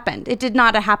never happen. It did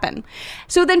not happen.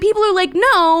 So then people are like,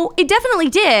 no, it definitely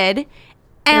did.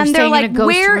 And they're staying in a like, ghost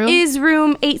where room? is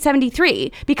room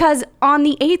 873? Because on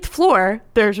the 8th floor,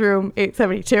 there's room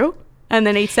 872 and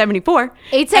then 874.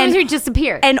 873 And-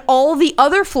 disappeared. and all the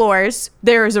other floors,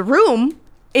 there is a room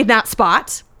in that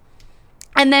spot.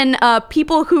 And then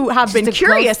people who have been a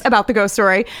curious ghost. about the ghost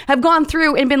story have gone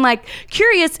through and been like,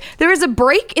 curious, there is a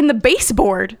break in the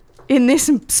baseboard in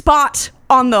this spot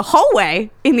on the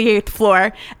hallway in the 8th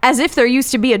floor, as if there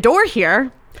used to be a door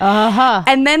here. Uh-huh.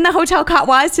 And then the hotel caught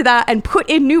wise to that and put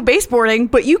in new baseboarding,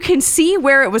 but you can see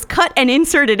where it was cut and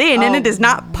inserted in, and Oh, it is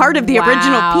not part of the wow.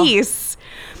 original piece.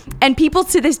 And people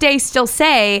to this day still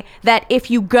say that if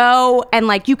you go and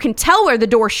like you can tell where the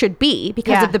door should be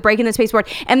because Yeah. of the break in the spaceboard,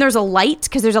 and there's a light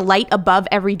because there's a light above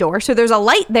every door, so there's a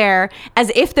light there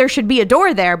as if there should be a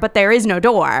door there, but there is no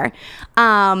door.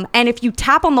 And if you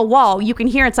tap on the wall, you can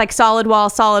hear it's like solid wall,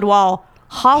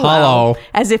 hollow,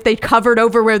 as if they covered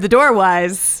over where the door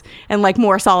was and like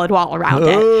more solid wall around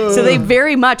it. So they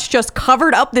very much just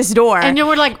covered up this door. And you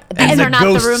were like, these are not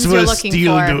the rooms you're looking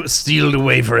for. stealed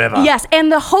away forever. Yes,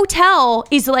 and the hotel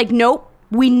is like, nope,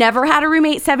 we never had a room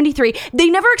 873. They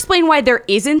never explain why there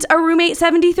isn't a room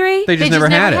 873. They just never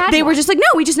had it. They were just like, no,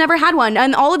 we just never had one.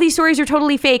 And all of these stories are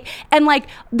totally fake. And like,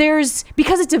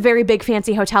 because it's a very big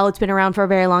fancy hotel, it's been around for a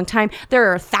very long time, there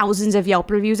are thousands of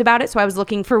Yelp reviews about it. So I was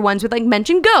looking for ones with like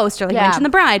mention ghost or like Yeah. mention the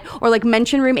bride or like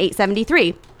mention room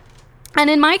 873. And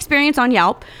in my experience on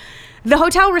Yelp, the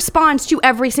hotel responds to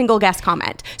every single guest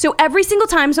comment. So every single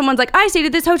time someone's like, I stayed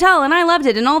at this hotel and I loved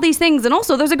it and all these things. And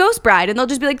also there's a ghost bride. And they'll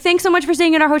just be like, thanks so much for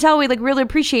staying at our hotel. We like really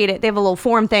appreciate it. They have a little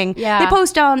form thing. Yeah. They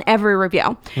post on every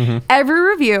review. Every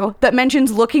review that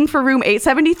mentions looking for room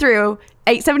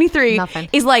 873 Nothing.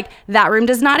 is like, that room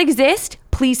does not exist.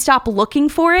 Please stop looking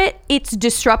for it. It's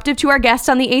disruptive to our guests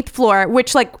on the 8th floor,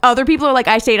 which like other people are like,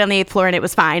 I stayed on the 8th floor and it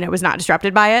was fine. I was not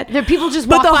disrupted by it. The people just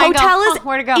But walk the by and go, hotel "Huh,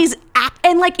 where to go?" is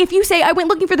and like if you say I went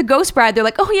looking for the ghost bride, they're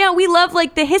like, oh yeah, we love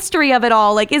like the history of it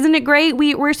all. Like, isn't it great?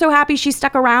 We're so happy she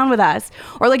stuck around with us.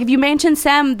 Or like if you mention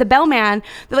Sam, the bellman,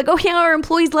 they're like, oh yeah, our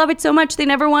employees love it so much they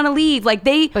never want to leave. Like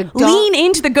they But don't lean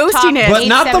into the ghostiness. But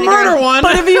not the 873. murder one.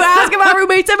 But if you ask about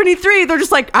room 873, they're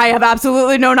just like, I have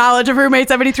absolutely no knowledge of room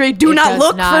 873. Do It not does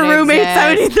look not for room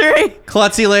exist. 873.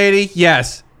 Klutzy lady,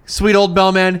 yes. Sweet old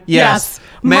bellman, yes. Yes.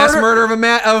 Mass Murder- murder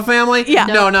of a family? Yeah.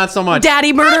 No, not so much.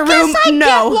 Daddy murder room? I no.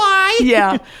 get why.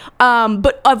 Yeah.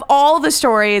 But of all the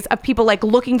stories of people like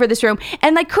looking for this room,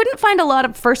 and I couldn't find a lot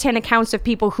of firsthand accounts of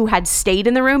people who had stayed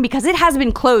in the room because it has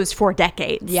been closed for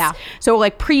decades. Yeah. So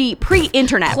like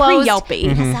pre-internet, Closed. pre-Yelpy.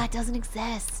 Because that doesn't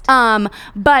exist.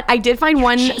 But I did find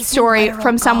one chasing story literal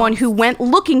from someone who ghosts. went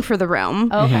looking for the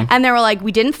room. Okay. And they were like,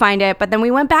 we didn't find it, but then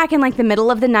we went back in like the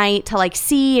middle of the night to like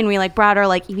see, and we like brought our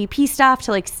like EVP stuff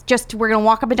to like we're gonna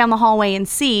walk up and down the hallway and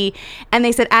see. And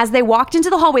they said as they walked into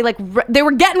the hallway, like they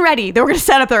were getting ready, they were gonna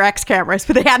set up their X cameras,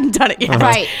 but they hadn't done it yet.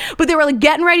 Right. But they were like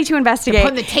getting ready to investigate.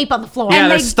 Putting the tape on the floor. Yeah,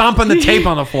 And they're they- stomping the tape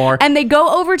on the floor. And they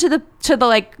go over to the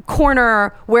like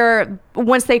corner where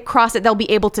once they cross it, they'll be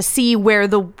able to see where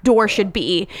the door should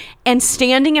be. And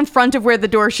standing in front of where the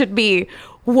door should be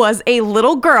was a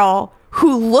little girl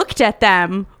who looked at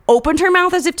them, opened her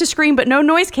mouth as if to scream, but no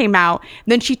noise came out.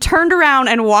 Then she turned around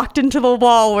and walked into the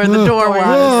wall where the door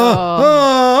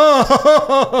was.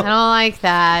 I don't like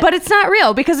that. But it's not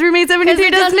real because Roommate 73 Because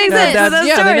it doesn't doesn't exist. exist. So those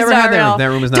Yeah, they stories never aren't had that real. room. That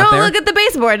room is not Don't there. look at the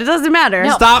baseboard. It doesn't matter.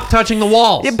 Stop touching the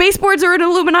walls. The baseboards are an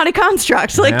Illuminati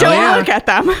construct. Like, Hell don't yeah. look at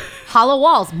them. Hollow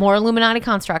walls, more Illuminati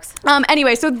constructs.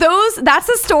 Anyway, so that's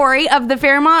the story of the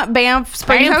Fairmont Banff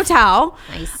Springs Banff. Hotel.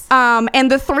 Nice. And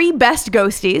the 3 best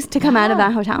ghosties to come out of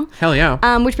that hotel. Hell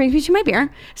yeah. Which brings me to my beer.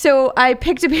 So I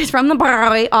picked a beer from the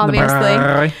brewery, obviously.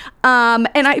 brewery.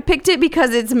 And I picked it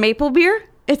because it's maple beer.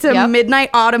 It's a Yep. midnight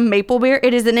autumn maple beer.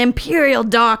 It is an Imperial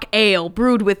Dark Ale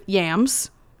brewed with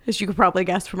yams, as you could probably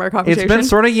guess from our conversation. It's been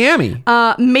sort of yammy.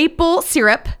 Maple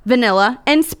syrup, vanilla,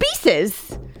 and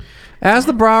spices. As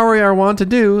the brewery are wont to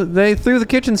do, they threw the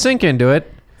kitchen sink into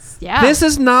it. Yeah. This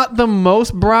is not the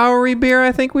most brewery beer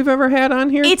I think we've ever had on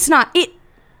here. It's not.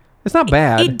 It's not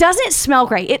bad. It doesn't smell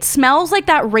great. It smells like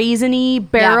that raisiny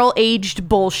barrel aged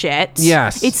bullshit.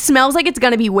 Yes. It smells like it's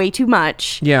going to be way too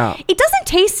much. Yeah. It doesn't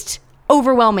taste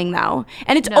overwhelming though,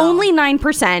 and it's No. only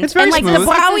 9%. It's very and like smooth. the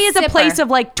Bowie It's is a a place sipper. of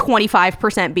like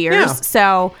 25% beers. Yeah.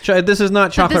 So This is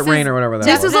not Chocolate this Rain is- or whatever that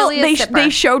this was. is Really a they sipper. they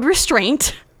showed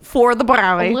restraint for the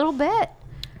Bowie. a little bit.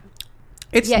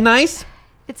 It's Yeah. nice.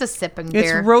 It's a sipping It's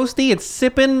beer. roasty. It's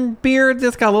sipping beer.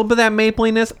 It's got a little bit of that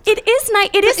mapliness. It is nice.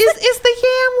 It is. Is the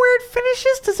yam where it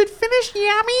finishes? Does it finish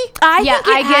yummy?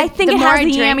 I think the it more has I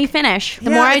the drink, yummy finish. The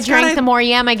more I it's drink, kinda- the more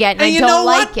yam I get, and I you don't know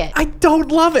like what? it. I don't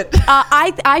love it.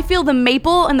 I feel the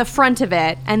maple in the front of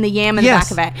it and the yam in Yes.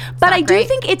 the back of it. But not I do great.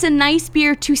 think it's a nice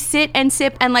beer to sit and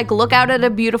sip and like look out at a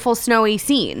beautiful snowy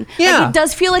scene. Yeah. Like, it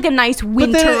does feel like a nice But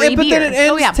wintry then beer. it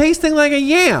ends tasting like a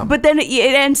yam. But then it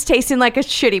ends tasting like a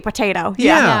shitty potato.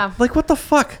 yeah. Yeah. Like what the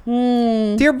fuck?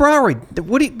 Dear brewery,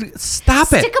 what do you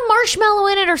stop it? Stick a marshmallow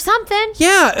in it or something.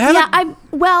 Yeah, have Yeah, it-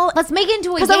 Let's make it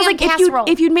into a because yam I was like, casserole.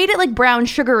 if you'd made it like brown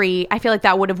sugary, I feel like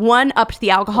that would have one upped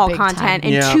the alcohol Big content, time.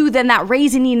 and Yeah. 2, then that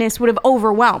raisininess would have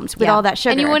overwhelmed with Yeah. all that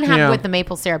sugar. And you wouldn't have Yeah. it with the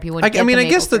maple syrup. You wouldn't. I get mean, the I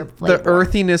guess the maple syrup flavor.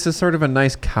 earthiness is sort of a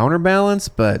nice counterbalance,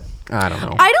 but I don't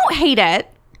know. I don't hate it.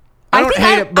 I don't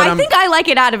hate it, but I think I like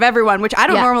it out of everyone, which I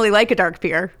don't Yeah. normally like a dark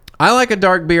beer. I like a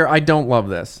dark beer. I don't love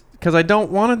this because I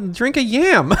don't want to drink a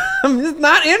yam. I'm just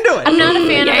not into it. I'm not a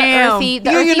fan of the Yam. earthy.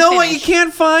 The you earthy know what you finish.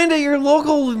 can't find at your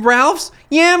local Ralph's?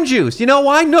 Yam juice. You know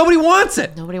why? Nobody wants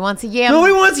it. Nobody wants a yam.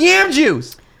 Nobody wants yam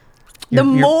juice. The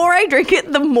more I drink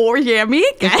it, the more yummy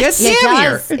it gets. gets- It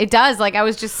Yammier. does. It does. Like I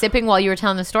was just sipping while you were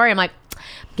telling the story. I'm like,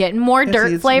 getting more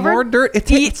dirt It's flavor. More dirt.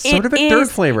 It's sort of a dirt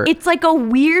flavor. It's like a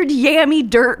weird yammy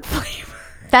dirt flavor.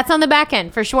 That's on the back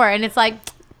end for sure. And it's like,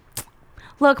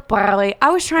 Look, Barley, I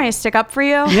was trying to stick up for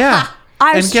you. yeah.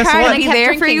 I And was guess trying what? to be I kept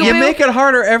there for drinking you. You boo. make it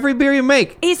harder every beer you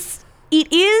make. It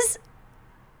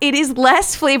is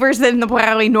less flavors than the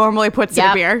Barley normally puts in a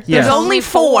Yep. beer. Yes. There's only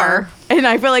 4, and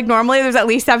I feel like normally there's at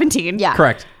least 17. yeah.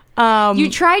 Correct. You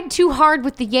tried too hard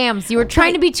with the yams. You were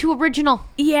trying to be too original.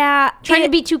 Yeah. Trying to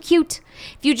be too cute.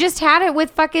 If you just had it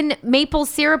with fucking maple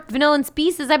syrup, vanilla, and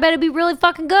spices, I bet it'd be really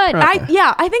fucking good. Right.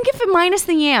 I think if it minus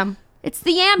the yam. It's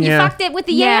the yam. Yeah. You fucked it with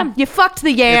the yam. You fucked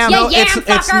the yam. Yeah, No, yam, it's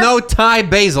fucker. no Thai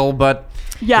basil, but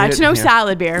Yeah, it's no Yeah.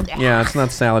 salad beer. yeah, it's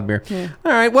not salad beer.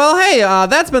 All right. Well, hey,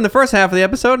 that's been the first half of the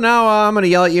episode. Now I'm going to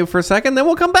yell at you for a second, then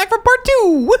we'll come back for part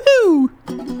 2. Woohoo!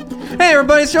 Hey,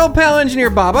 everybody, it's your old pal Engineer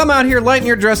Bob. I'm out here lighting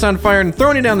your dress on fire and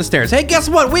throwing you down the stairs. Hey, guess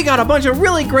what? We got a bunch of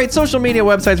really great social media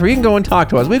websites where you can go and talk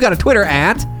to us. We've got a Twitter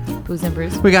 @ Booze and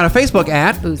Brews. we got a Facebook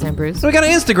 @ Booze and Brews. we got an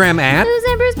Instagram @ Booze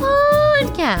and Brews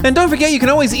podcast. and don't forget, you can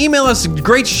always email us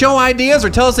great show ideas or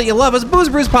tell us that you love us,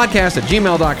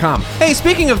 boozebrewspodcast@gmail.com. Hey,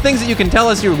 speaking of things that you can tell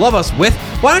us you love us with,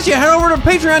 why don't you head over to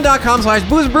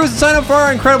patreon.com/boozebrews and sign up for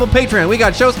our incredible Patreon. We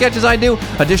got show sketches I do,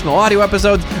 additional audio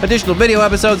episodes, additional video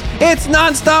episodes. It's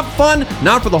nonstop fun,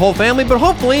 not for the whole family, but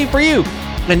hopefully for you.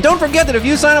 And don't forget that if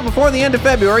you sign up before the end of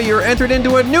February, you're entered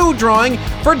into a new drawing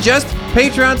for just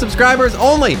Patreon subscribers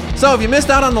only. So if you missed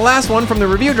out on the last one from the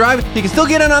review drive, you can still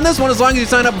get in on this one as long as you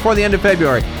sign up before the end of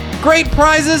February. Great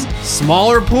prizes,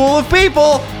 smaller pool of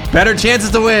people, better chances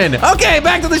to win. Okay,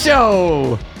 back to the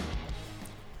show.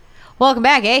 Welcome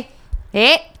back, eh?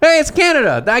 Eh? Hey, it's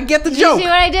Canada. I get the joke. see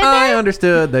what I did I there?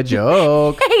 understood the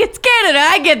joke. Hey, it's Canada.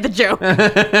 I get the joke.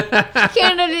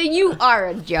 Canada, you are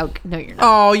a joke. No, you're not.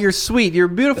 Oh, you're sweet. You're a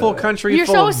beautiful country You're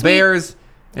full so of sweet. bears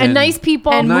And nice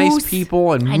people. and nice moose.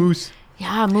 people and moose.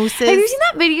 Yeah, mooses. Have you seen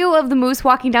that video of the moose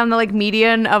walking down the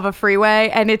median of a freeway,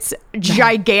 and it's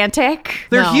gigantic?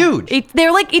 They're No. huge.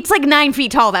 It's like 9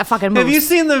 feet tall. That fucking moose. Have you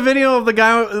seen the video of the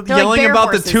guy like yelling bear about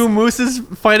horses. the two mooses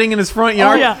fighting in his front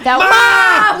yard? yeah. That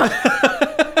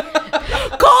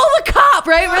Call the cop,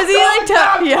 right? Was he like,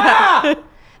 yeah.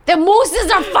 The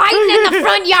mooses are fighting in the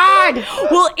front yard.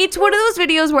 Well, it's one of those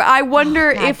videos where I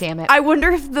wonder God damn it.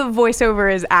 the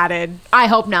voiceover is added. I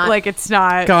hope not. Like it's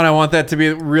not. God, I want that to be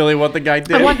really what the guy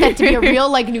did. I want that to be a real,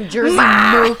 like, New Jersey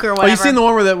mook or whatever. Oh, you seen the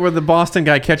one where the Boston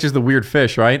guy catches the weird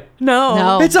fish, right? No.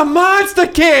 No. It's a monster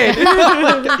kid.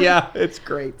 Yeah, it's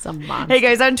great. Some monster. Hey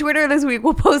guys, on Twitter this week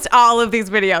we'll post all of these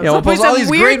videos. Yeah, we'll post post all a these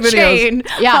weird great videos. chain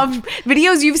Yeah. of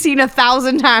videos you've seen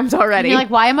 1,000 times already. You're like,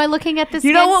 why am I looking at this?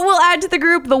 you know again? what we'll add to the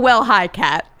group? The Well Hi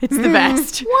cat. It's the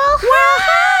best. Well,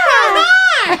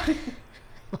 hi.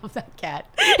 Love that cat.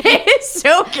 It's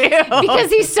so cute. Because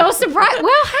he's so surprised.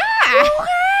 Well,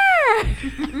 hi.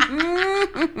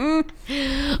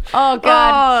 Oh,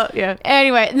 God. Oh, yeah.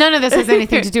 Anyway, none of this has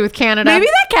anything to do with Canada. Maybe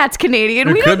that cat's Canadian.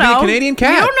 It we could don't be a know. Canadian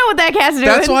cat. We don't know what that cat's doing.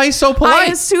 That's why he's so I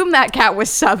polite. assume that cat was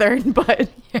Southern, but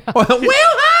Well,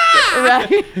 hi.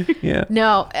 right. Yeah.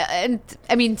 No, and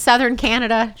I mean, Southern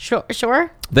Canada, sure.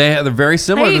 They're very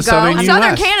similar There to you Southern go. U.S.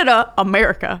 Southern Canada,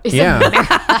 America. Yeah.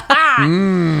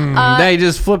 They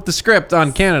just flipped the script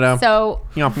on Canada. So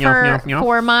Yop, for, yop, yop, yop.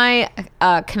 for my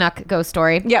Canuck ghost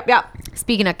story, Yep.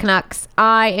 speaking of Canucks,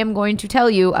 I am going to tell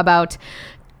you about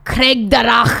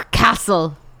Craigdarach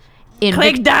Castle in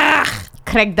Craigdarach.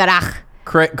 Craigdarach.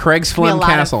 Craig's Be a Flem lot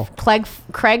Castle. of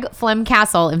Craig Flem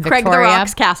Castle in Craig Victoria. the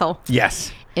Rock's castle.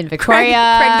 Yes. In Craig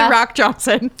Victoria. the Rock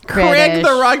Johnson. Craig British.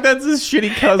 the Rock. That's his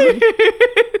shitty cousin.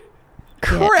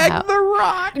 Craig out. the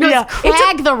Rock. No, Yeah. it's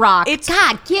Crag the Rock. it's-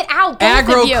 God, get out. both of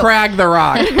Aggro you. Crag the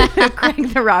Rock. Craig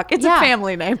the Rock. It's Yeah. a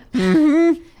family name.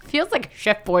 Feels like a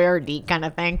Chef Boyardee kind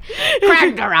of thing.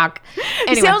 Crag the Rock. He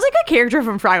Anyway, sounds like a character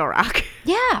from Fraggle Rock.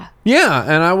 yeah. Yeah,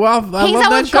 and I He's love out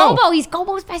that with show. Gobo. He's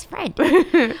Gobo's best friend.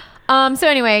 So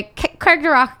anyway,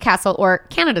 Craigdarach Castle, or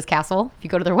Canada's Castle, if you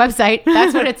go to their website,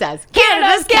 that's what it says.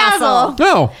 Canada's Castle.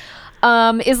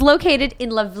 Oh, Is located in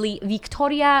lovely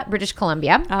Victoria, British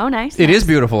Columbia. Oh, nice. it is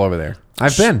beautiful over there.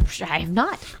 I've been. I have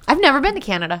not. I've never been to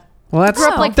Canada. Well, that's Grew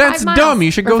up like that's 5 miles dumb.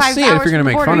 You should or go 5 see it if hours you're gonna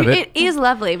from the make fun of border. it. It is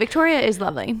lovely. Victoria is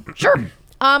lovely. Sure.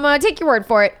 Take your word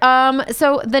for it.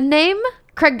 So the name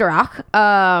Craigdarach,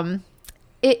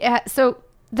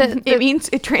 It means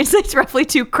it translates roughly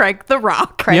to Craig the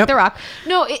Rock. Craig Yep. the Rock.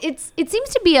 No, it seems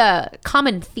to be a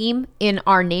common theme in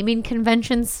our naming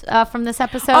conventions from this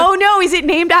episode. Oh no, is it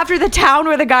named after the town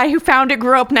where the guy who found it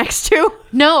grew up next to?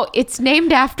 No, it's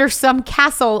named after some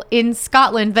castle in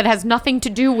Scotland that has nothing to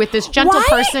do with this gentle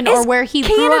person or is where he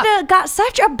grew up. Canada got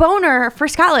such a boner for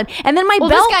Scotland, and then Well,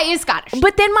 this guy is Scottish.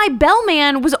 But then my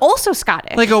bellman was also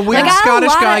Scottish. Like a weird I got Scottish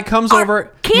lot guy of- comes Our-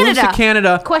 over, Canada. moves to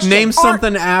Canada, Question. names Our-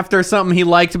 something after something he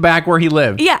liked back where he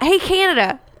lived. Yeah, hey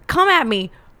Canada, come at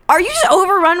me. Are you just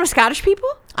overrun with Scottish people?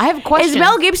 I have a question. Is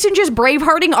Mel Gibson just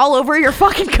bravehearting all over your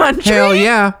fucking country? Hell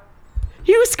yeah.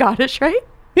 He was Scottish, right?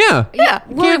 Yeah. Yeah,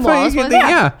 William Can't Wallace find- was.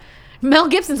 yeah. Mel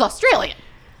Gibson's Australian.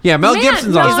 Yeah, Mel Man,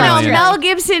 Gibson's no, Australian. Mel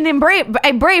Gibson and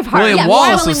Braveheart. William Yeah,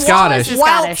 Wallace William is Scottish. Wallace is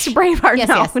Whilst Scottish. Braveheart, Yes,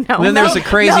 no, yes. no. And then there's a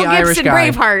crazy Mel Irish Gibson guy.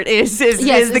 Braveheart is the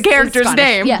is character's Scottish.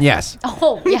 name. Yes. Yes.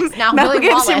 Oh, yes. Now Mel William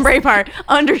Gibson Wallace. Braveheart,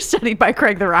 understudied by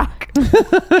Craig the Rock.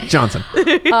 Johnson.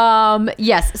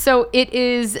 Yes. So it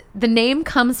is, the name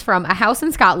comes from a house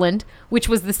in Scotland, which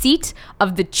was the seat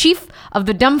of the chief of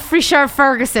the Dumfriesshire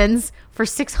Fergusons for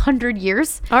 600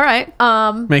 years. All right.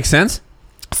 Makes sense.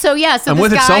 So yeah, so I'm this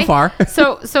with it guy, so far.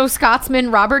 so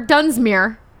Scotsman Robert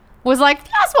Dunsmuir was like,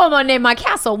 that's what I'm gonna name my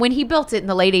castle when he built it in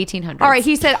the late 1800s. All right.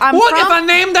 He said, I'm What if from I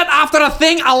named it after a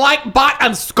thing I like back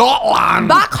in Scotland?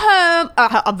 back home,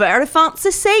 a very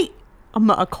fancy seat. I'm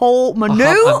gonna call my new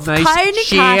A nice tiny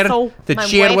chair. castle. The My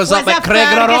chair wife was up was at a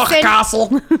Craigdarach Ferguson.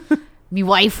 Castle. My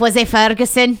wife was a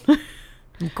Ferguson.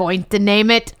 I'm going to name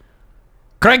it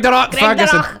Craigdarach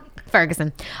Ferguson.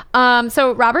 Ferguson.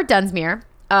 So Robert Dunsmuir,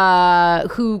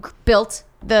 who built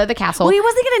the castle. Well, he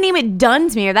wasn't gonna name it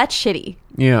Dunsmuir. That's shitty.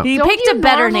 Yeah. He Don't picked you a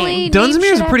better normally name. name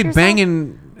Dunsmuir is shit a pretty after yourself?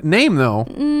 banging name, though.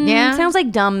 Yeah. Sounds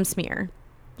like dumb smear.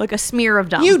 Like a smear of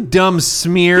dumb. You dumb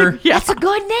smear. That's a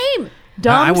good name.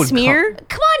 dumb I would smear?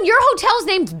 Come on, your hotel's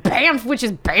name's Banff, which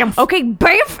is Banff. Okay,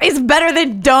 Banff is better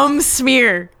than dumb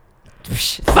smear.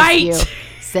 Fight.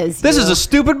 Says This you. is a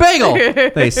stupid bagel,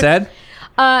 they said.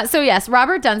 So yes,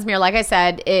 Robert Dunsmuir, like I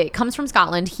said, it comes from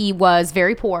Scotland. He was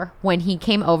very poor when he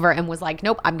came over and was like,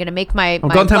 nope, I'm going to make I'm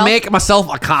going to wealth. make myself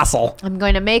a castle. I'm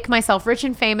going to make myself rich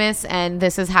and famous, and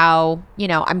this is how,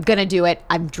 I'm going to do it.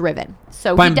 I'm driven.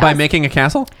 So he does. By making a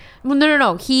castle? Well,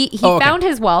 no. He Oh, okay. found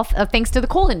his wealth thanks to the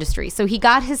coal industry. So he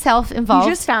got himself involved.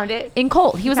 You just found it. In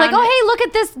coal. He was like, found oh, it. hey, look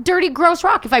at this dirty, gross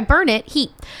rock. If I burn it,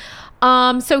 heat.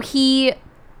 So he...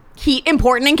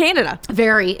 Important in Canada.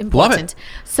 Very important.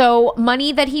 So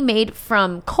money that he made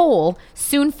from coal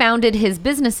soon founded his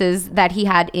businesses that he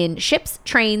had in ships,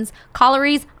 trains,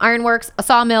 collieries, ironworks, a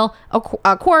sawmill, a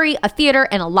quarry, a theater,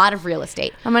 and a lot of real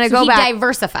estate. I'm gonna So go he back.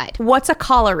 diversified. What's a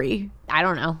colliery? I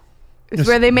don't know. It's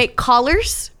where they make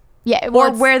collars Yeah, well, or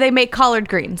it's- where they make collard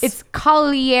greens. it's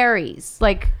collieries,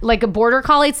 like a border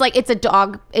collie. It's a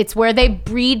dog. It's where they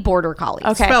breed border collies.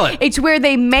 okay. Spell it. It's where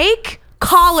they make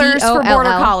collars for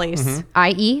border COLL. collies.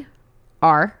 IERIES.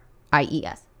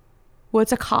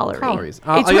 What's a colliery? Collieries.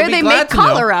 It's you'll where be they glad make to know.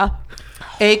 cholera.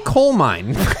 A coal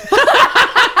mine.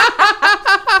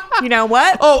 You know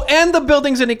what? Oh, and the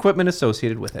buildings and equipment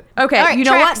associated with it. Okay, All right, you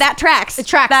know tracks. what? That tracks. It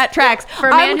tracks. That tracks. For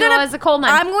a man who was a coal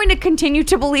mine. I'm going to continue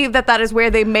to believe that is where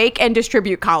they make and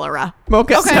distribute cholera.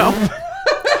 Okay. So,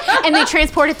 And they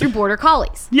transport it through border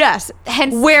collies. Yes.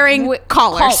 Hence wearing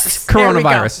collars. There we go.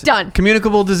 coronavirus. Done.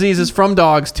 Communicable diseases from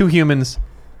dogs to humans.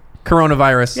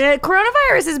 Coronavirus. Yeah,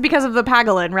 coronavirus is because of the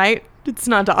pangolin, right? It's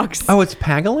not dogs. Oh, it's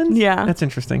pangolins? Yeah. That's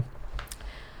interesting.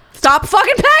 Stop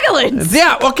fucking pangolins.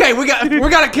 Yeah, okay, we got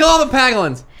to kill all the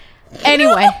pangolins.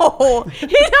 Anyway. Oh, he's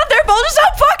out there, Paul. Just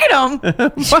stop fucking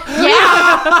them.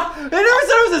 Yeah. I never said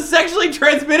it was a sexually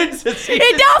transmitted disease.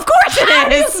 Of course How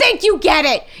do it you is. think you get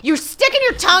it? You're sticking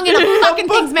your tongue in a fucking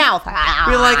thing's mouth.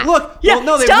 Be like, look. Yeah, well,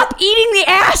 no, they stop eating the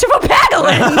ass of a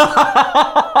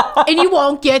pangolin. And you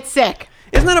won't get sick.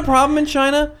 Isn't that a problem in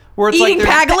China? Where it's Eating like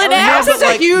there's- pangolin No, ass but is a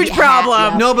like- huge Yeah,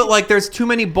 problem. yeah. No, but like there's too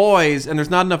many boys and there's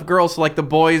not enough girls, so like the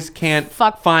boys can't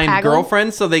Fuck find pangolin?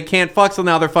 girlfriends, so they can't fuck, so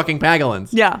now they're fucking pangolins.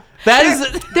 Yeah. That is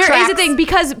There is Tracks. a thing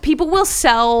because people will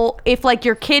sell if like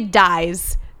your kid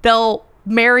dies, they'll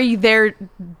marry their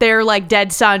like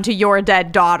dead son to your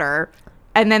dead daughter,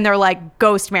 and then they're like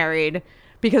ghost married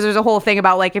because there's a whole thing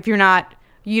about like if he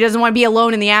doesn't want to be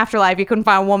alone in the afterlife, you couldn't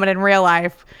find a woman in real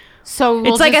life. So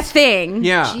we'll It's like a just- thing.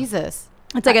 Yeah. Jesus.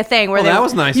 It's like a thing where Well, that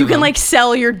was nice you of can them. like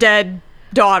sell your dead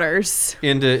daughters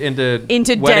Into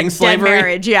dead wedding slavery.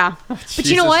 marriage. Yeah. But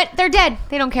you know what? They're dead.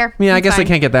 They don't care. Yeah, I guess fine. they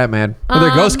can't get that mad. Well,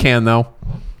 their ghosts can though.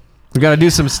 We got to do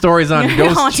some stories on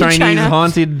ghost Haunted Chinese China.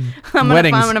 haunted I'm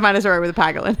weddings. gonna find a story with a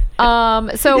pangolin.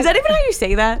 So Is that even how you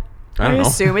say that? I don't know.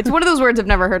 assume it's one of those words I've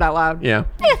never heard out loud. Yeah.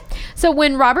 So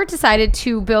when Robert decided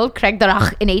to build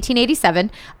Craigdarach in 1887,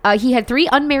 he had 3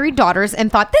 unmarried daughters and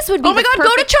thought this would be Oh my the God,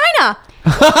 go to perfect- China.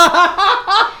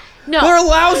 No. They're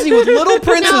lousy with little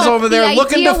princes No, over there the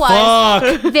looking to idea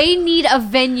was fuck. they need a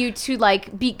venue to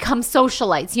like become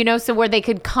socialites, so where they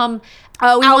could come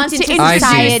Oh, he out wants to into introduce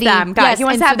society. them. Got it. He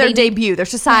wants and to have so their they need- debut, their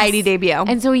society Yes. debut.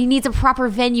 And so he needs a proper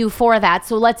venue for that.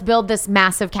 So let's build this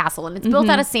massive castle. And it's built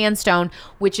out of sandstone,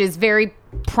 which is very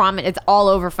prominent. It's all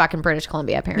over fucking British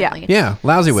Columbia, apparently. Yeah,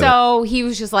 lousy with it. So he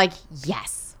was just like,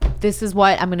 yes, this is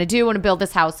what I'm going to do. I'm going to build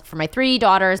this house for my 3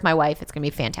 daughters, my wife. It's going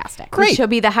to be fantastic. Which shall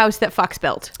be the house that fucks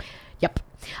built. Yep.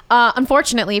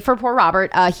 Unfortunately for poor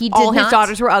Robert, he did All not. his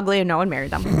daughters were ugly and no one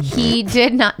married them. He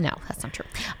did not. No, that's not true.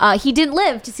 He didn't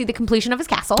live to see the completion of his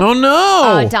castle. Oh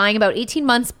no. Dying about 18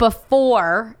 months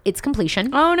before its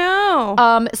completion. Oh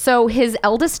no. So his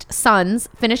eldest sons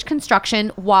finished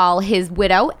construction while his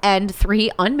widow and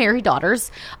 3 unmarried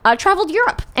daughters traveled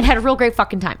Europe and had a real great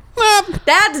fucking time.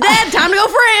 Dad's dead. Time to go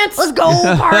France. Let's go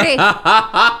party.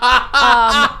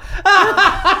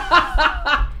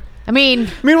 I mean,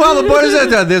 Meanwhile, the boys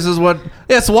said, "This is what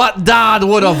Dad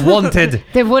would have wanted."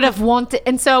 they would have wanted,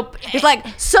 and so He's like,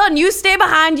 son, you stay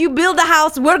behind. You build the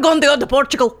house. We're going to go to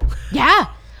Portugal. yeah.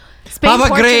 Spain, Have a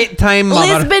Portugal- great time,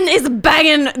 mother. Lisbon is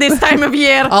banging this time of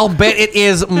year. I'll bet it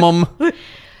is, Mum.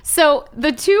 So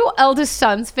the 2 eldest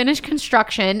sons finished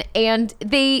construction, and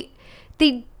they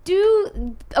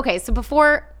do okay. So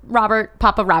before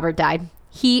Papa Robert died,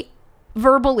 he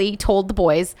verbally told the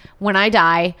boys, "When I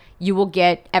die, you will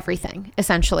get everything,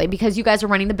 essentially, because you guys are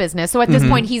running the business." So at this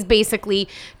point, he's basically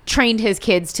trained his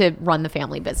kids to run the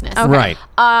family business. Right.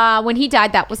 When he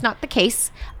died, that was not the case.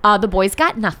 The boys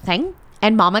got nothing.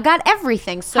 and Mama got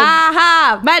everything. So, Ha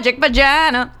ha, magic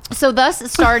vagina. so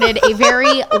thus started a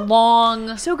very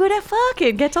long, So good at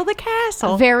fucking. Gets all the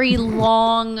castle. very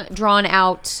long, drawn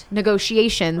out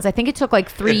negotiations. I think it took like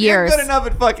 3 years. You're good enough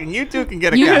at fucking. You two can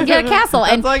get a You cat. can get a castle,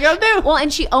 and That's all I gotta do. well,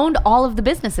 and she owned all of the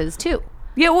businesses too.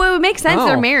 Yeah, well, it makes sense. Oh.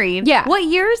 They're married. Yeah. What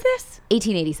year is this?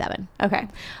 1887. Okay.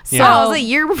 So, So it was a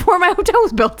year before my hotel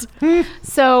was built.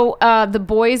 So the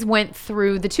boys went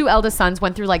through, the two eldest sons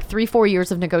went through like 3-4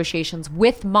 years of negotiations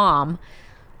with Mom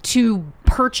to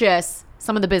purchase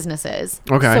some of the businesses.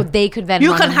 Okay. So they could then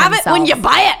You run can them have it when you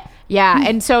themselves. buy it. Yeah.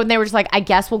 And so they were just like, I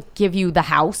guess we'll give you the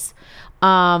house.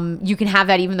 You can have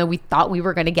that even though we thought we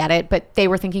were going to get it. But they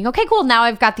were thinking, okay, cool. Now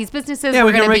I've got these businesses. Yeah, we're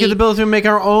we can gonna make it be- the ability to make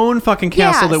our own fucking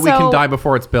castle Yeah, that we can so- die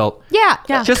before it's built. Yeah.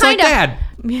 Just like kind of.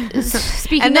 Dad.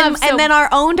 Speaking And then, of, so- and then our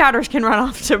own daughters can run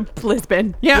off to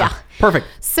Lisbon. Yeah. Yeah. Perfect.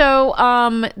 So,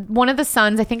 one of the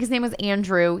sons, I think his name was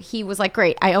Andrew, he was like,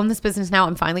 great, I own this business now.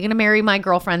 I'm finally going to marry my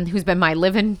girlfriend who's been my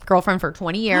live-in girlfriend for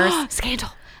 20 years. Scandal.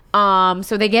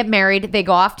 So they get married. They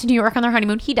go off to New York on their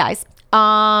honeymoon. He dies.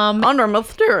 Under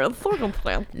mysterious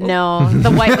circumstance. No,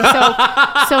 the wife.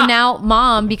 So now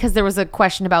Mom, because there was a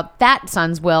question about that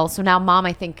son's will. So now Mom,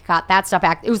 I think, got that stuff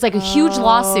back. It was like a huge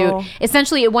lawsuit.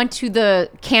 Essentially, it went to the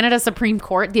Canada Supreme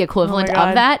Court, the equivalent God.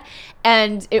 of that.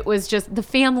 And it was just the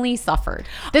family suffered.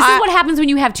 This is what happens when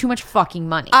you have too much fucking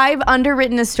money. I've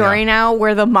underwritten a story Yeah. now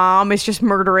where the mom is just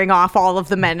murdering off all of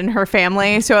the men in her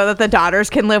family so that the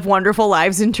daughters can live wonderful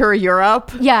lives and tour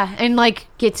Europe. Yeah, and like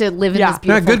get to live in Yeah. this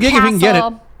beautiful good gig if you can get it.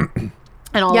 castle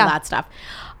and all Yeah. of that stuff.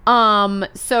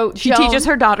 So She Joan- teaches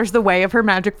her daughters the way of her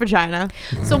magic vagina.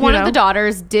 So one you of the know?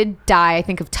 daughters did die, I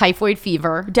think, of typhoid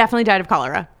fever. Definitely died of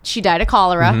cholera. She died of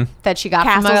cholera that she got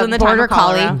Castles from a in the time border of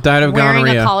cholera. collie. Died of wearing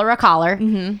gonorrhea. a cholera collar.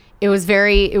 It was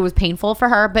painful for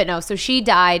her, but no. So she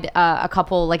died a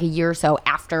year or so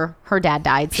after her dad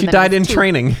died. So She then it died was in two-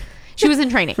 training She was in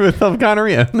training. of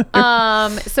gonorrhea.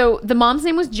 So the mom's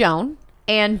name was Joan,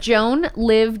 and Joan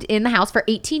lived in the house for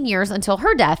 18 years until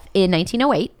her death in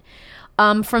 1908.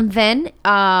 From then,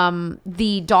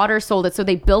 the daughter sold it. So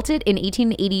they built it in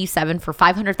 1887 for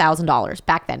 $500,000.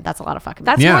 Back then, that's a lot of fucking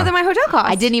money. That's Yeah. more than my hotel cost.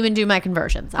 I didn't even do my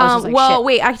conversions. I was just like, well, shit.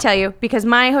 wait, I can tell you because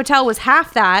my hotel was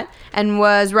half that and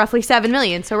was roughly $7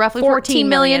 million, so roughly $14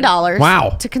 million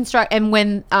Wow. to construct. And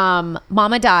when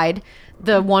Mama died,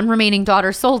 the one remaining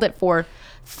daughter sold it for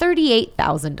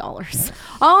 $38,000.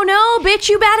 Oh no, bitch,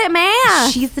 you bad at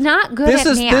math. She's not good This at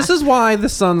is math. this is why the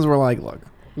sons were like, look,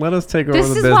 let us take over This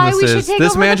the is why we should businesses. take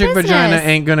This over the magic vagina business.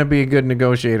 ain't gonna be a good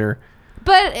negotiator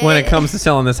but when it comes to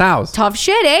selling this house. tough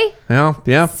shit, eh? Well,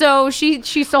 yeah. So she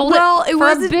sold Well, it it for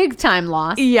a wasn't- big time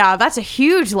loss. Yeah, that's a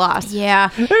huge loss. Yeah.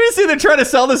 Have you seen they're trying to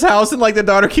sell this house and like the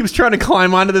daughter keeps trying to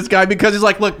climb onto this guy because he's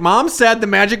like, look, Mom said the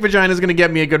magic vagina is gonna get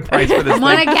me a good price for this I'm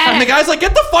gonna thing. get And it. the guy's like,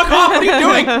 get the fuck off! What are you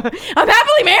doing? I'm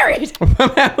happily married. I'm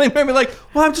happily maybe like,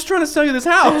 well, I'm just trying to sell you this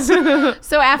house.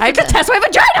 So after I have to test my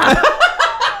vagina.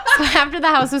 after the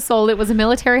house was sold, it was a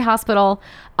military hospital,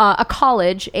 a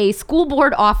college, a school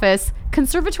board office,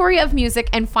 conservatory of music,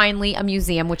 and finally a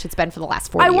museum, which it's been for the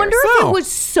last 40 I years. wonder if Oh. it was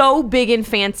so big and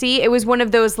fancy. It was one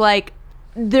of those like,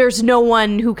 there's no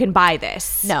one who can buy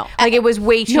this. No. like it was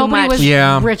way too Nobody much. was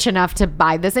Yeah. rich enough to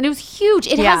buy this, and it was huge.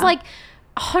 It Yeah. has like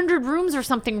 100 rooms or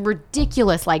something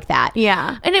ridiculous like that.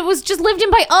 Yeah. And it was just lived in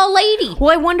by a lady.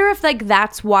 Well, I wonder if like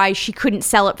that's why she couldn't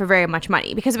sell it for very much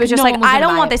money because it was just No like one was I gonna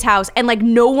don't buy want it. this house and like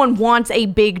no one wants a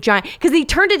big giant because they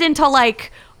turned it into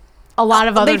like A lot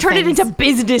of other they turned things. it into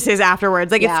businesses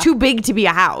afterwards. Like Yeah. it's too big to be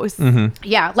a house.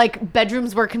 Yeah, like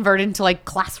bedrooms were converted into like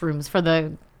classrooms for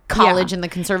the college and the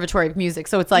conservatory of music.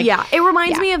 So it's like Yeah, it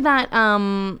reminds yeah. me of that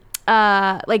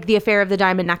like the affair of the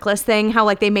diamond necklace thing. How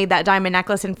like they made that diamond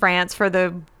necklace in France for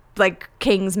the like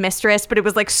king's mistress, but it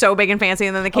was like so big and fancy,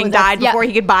 and then the king that's- died yeah. before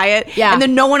he could buy it. Yeah. and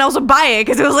then no one else would buy it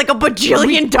because it was like a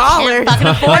bajillion dollars. fucking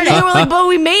afford And they were like, "But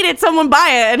we made it. Someone buy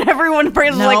it." And everyone in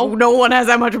France was No. like, "No one has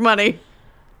that much money."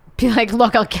 be like,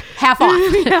 look, I'll half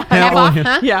off. Half off,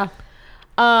 huh? Yeah,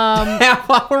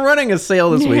 We're running a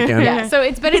sale this weekend. Yeah, so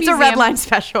it's been it's a museum. red line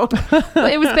special.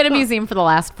 It was been a museum for the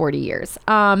last 40 years.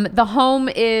 The home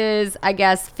is, I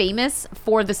guess, famous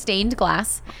for the stained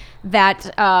glass that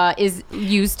is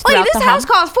used Wait, throughout this the house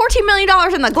home. cost $14 million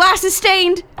and the glass is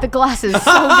stained. The glass is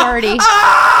so dirty.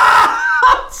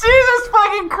 Jesus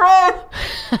fucking Christ!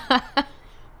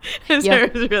 His Yeah. hair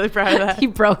is really proud of that. He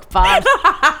broke Bob.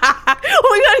 Oh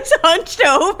my god, he's hunched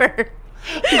over.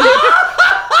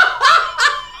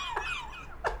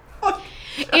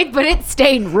 But it's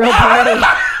stained real pretty.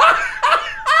 God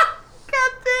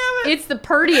damn it. It's the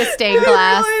prettiest stained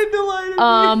glass. Really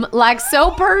delighted me. Like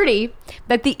so pretty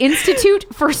that the Institute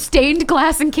for Stained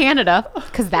Glass in Canada,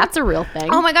 because that's a real thing.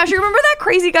 Oh my gosh, you remember that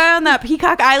crazy guy on that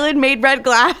Peacock Island made red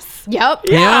glass? Yep.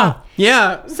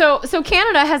 Yeah. So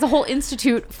Canada has a whole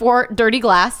institute for dirty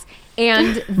glass,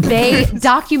 and they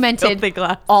documented Filthy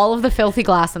glass. all of the filthy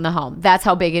glass in the home. That's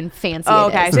how big and fancy Oh, it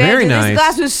okay. is. So Very this nice.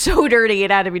 glass was so dirty, it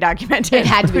had to be documented. It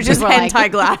had to be, Which is because we're like-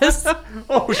 hentai glass.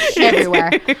 Oh shit. Everywhere.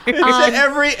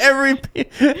 every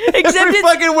Except it's-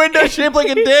 fucking window shaped like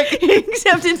a dick.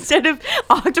 Except instead of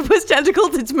octopus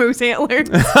tentacles, it's moose antlers.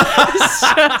 It's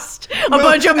just a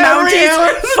bunch of Every Mounties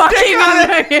antler's a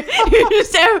fucking. dick on You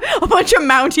just have a bunch of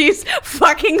Mounties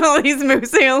fucking all these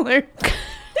moose antlers.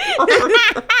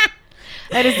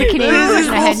 That is the Canadian This is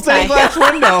version of full stained hentai. glass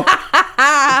window.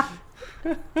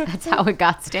 That's how it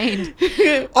got stained.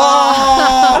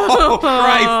 Oh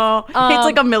Christ. Oh, it's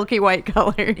like a milky white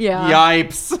color. Yeah.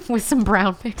 Yipes. With some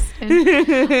brown mixed in.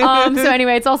 So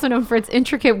anyway, it's also known for its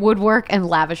intricate woodwork and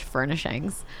lavish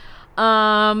furnishings. You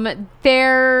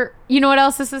know what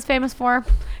else this is famous for?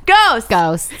 Ghosts.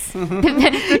 Ghosts. You're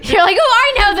like,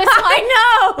 oh, I know this one. I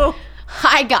know.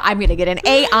 I'm gonna get an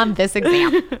A on this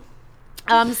exam.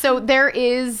 So there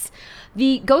is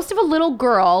the ghost of a little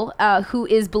girl who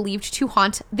is believed to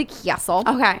haunt the castle.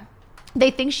 Okay. They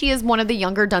think she is one of the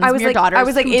younger Dunsmuir I was like, daughters.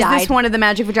 is who this died. one of the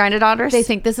magic vagina daughters? They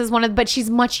think this is one of, but she's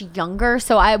much younger,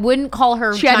 so I wouldn't call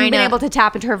her. she hadn't been Gina- able to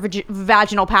tap into her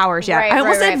vaginal powers yet. Right, I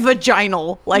almost right, said right.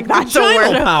 vaginal, like that's a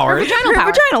Vaginal word. powers. Her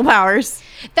vaginal powers.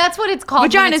 That's what it's called.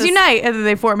 when Vaginas it's a- unite, and then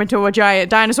they form into a giant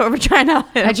dinosaur vagina.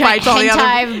 And A it giant fights all the other,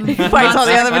 hentai fights all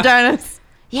the other vaginas.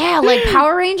 Yeah, like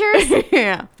Power Rangers.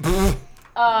 Yeah.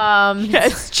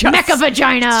 It's just Mecha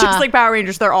vagina. It's just like Power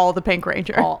Rangers. They're all the Pink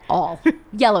Ranger. all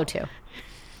yellow too.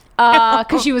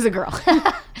 Because she was a girl.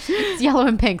 It's yellow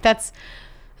and pink. It's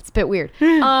a bit weird.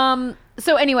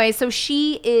 So anyway, so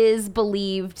she is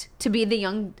believed to be the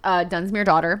young Dunsmuir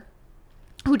daughter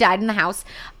who died in the house.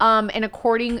 And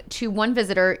according to one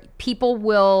visitor, people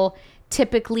will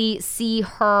typically see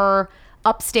her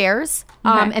upstairs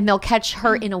and they'll catch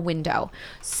her in a window.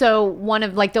 So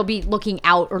they'll be looking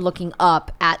out or looking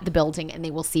up at the building and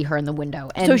they will see her in the window.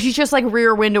 And So she's just like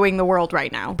rear windowing the world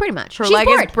right now. pretty much. Her She's leg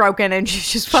bored. is broken and she's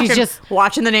just fucking just-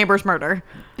 watching the neighbors murder.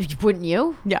 Wouldn't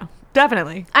you? Yeah,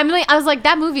 definitely. I mean, I was like,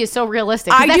 that movie is so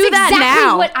realistic. 'Cause I that's do that exactly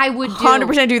now. what I would do.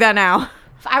 100% do that now.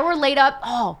 If I were laid up,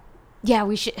 yeah,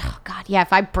 we should. Oh God, yeah.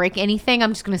 If I break anything,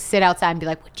 I'm just gonna sit outside and be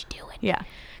like, "What you doing?" Yeah.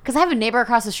 Because I have a neighbor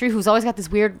across the street who's always got this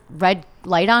weird red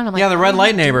light on. I'm like, Yeah, the "What red are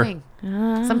light you neighbor." doing?"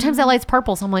 Sometimes that light's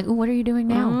purple, so I'm like, "Ooh, what are you doing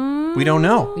now?" We don't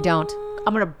know. We don't.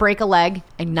 I'm gonna break a leg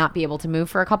and not be able to move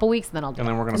for a couple weeks, and then I'll do And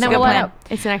it. then we're gonna and then sort we'll it let out. out.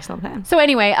 It's an excellent plan. So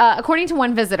anyway, according to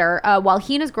one visitor, while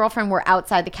he and his girlfriend were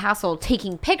outside the castle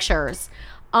taking pictures,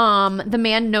 the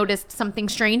man noticed something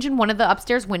strange in one of the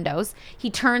upstairs windows. He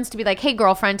turns to be like, "Hey,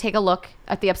 girlfriend, take a look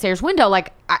at the upstairs window.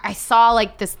 Like, I saw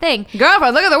like this thing."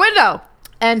 Girlfriend, look at the window.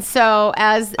 And so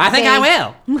as I think they- I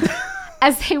will.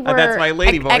 as they were That's my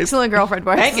lady voice. Excellent girlfriend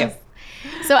voice. Thank you.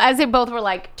 so as they both were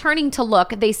like turning to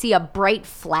look, they see a bright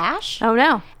flash. Oh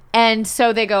no. And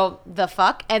so they go, "The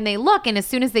fuck?" And they look, and as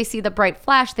soon as they see the bright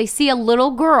flash, they see a little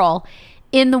girl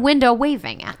in the window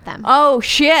waving at them. Oh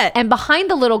shit. And behind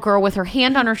the little girl with her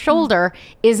hand on her shoulder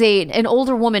is an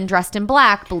older woman dressed in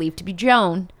black, believed to be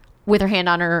Joan, with her hand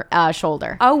on her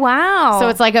shoulder. Oh wow. So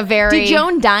it's like a very... Did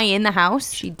Joan die in the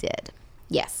house? She did.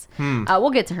 Yes. We'll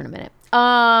get to her in a minute.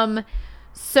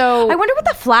 So... I wonder what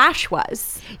the flash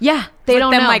was. yeah, they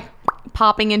don't them know. like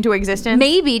popping into existence.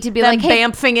 Maybe to be them like, hey,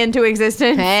 bamfing into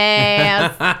existence. hey,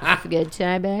 that's a good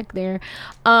time back there.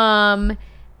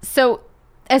 So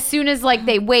as soon as like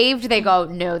they waved, they go,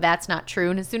 "No, that's not true."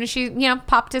 And as soon as she,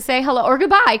 popped to say hello or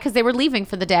goodbye because they were leaving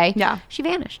for the day, Yeah. she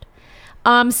vanished.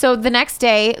 So the next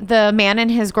day, the man and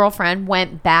his girlfriend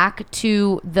went back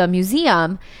to the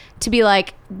museum to be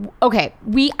like, okay,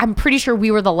 I'm pretty sure we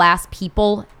were the last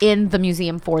people in the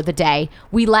museum for the day.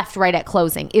 We left right at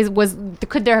closing.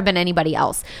 Could there have been anybody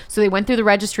else? So they went through the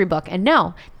registry book, and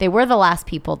no, they were the last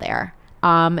people there.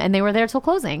 And they were there till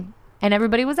closing, and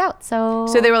everybody was out. So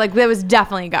So they were like, there was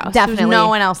definitely a ghost. definitely There was no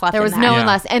one else left. There was in no there. one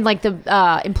Yeah. left, and like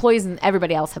the employees and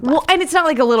everybody else had left. Well, and it's not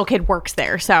like a little kid works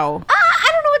there, so I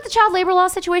don't know what the child labor law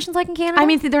situation's like in Canada. I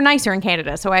mean they're nicer in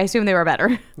Canada, so I assume they were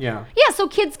better. Yeah. yeah, so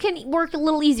kids can work a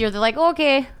little easier. They're like,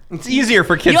 okay. It's easier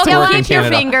for kids You to don't work in keep your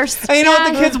Canada. fingers. And you know what?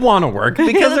 The Yeah. kids want to work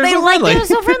because they're They so like friendly. They're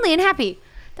so friendly and happy.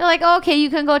 They're like, oh, okay, you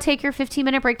can go take your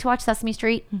 15-minute break to watch Sesame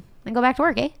Street and go back to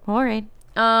work, eh? All right.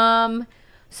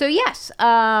 So yes,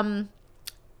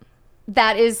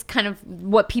 that is kind of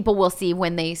what people will see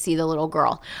when they see the little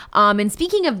girl. And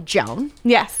speaking of Joan,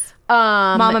 Yes.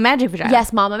 Mama Magic Vagina.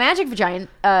 Yes, Mama Magic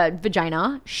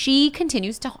Vagina. She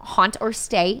continues to haunt or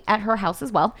stay at her house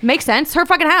as well. Makes sense. Her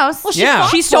fucking house. Well, Yeah.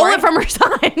 she stole it from her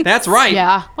son. That's right.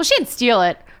 Yeah. Well, she didn't steal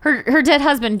it. Her dead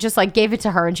husband just like gave it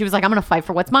to her, and she was like, "I'm gonna fight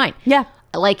for what's mine." Yeah.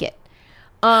 I like it.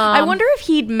 I wonder if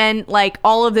he'd meant like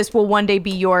all of this will one day be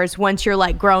yours once you're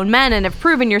like grown men and have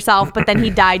proven yourself, but then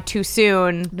he died too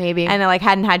soon. Maybe. And like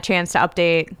hadn't had chance to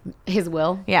update. His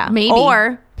will. Yeah. Maybe.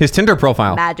 Or His Tinder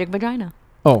profile. Magic Vagina.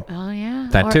 Oh, Oh yeah.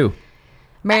 that Or- too.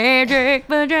 Magic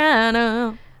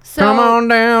Vagina. So, Come on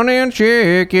down and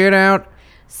check it out.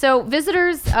 So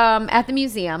visitors at the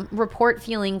museum report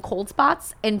feeling cold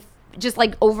spots and just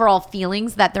like overall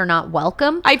feelings that they're not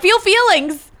welcome. I feel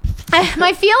feelings.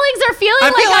 My feelings are feeling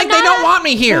I feel like I'm they not- don't want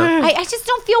me here. I just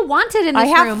don't feel wanted in this I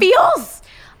have room. feels.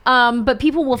 But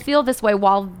people will feel this way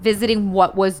while visiting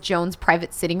what was Joan's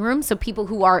private sitting room. So people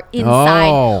who are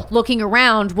inside looking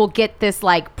around will get this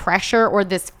like pressure or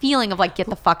this feeling of like, get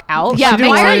the fuck out. Yeah, didn't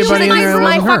why want are you anybody in in there my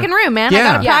wasn't her. fucking room, man? Yeah. I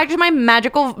gotta Yeah. practice my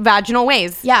magical vaginal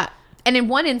ways. Yeah. And in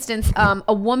one instance,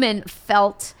 a woman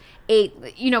felt a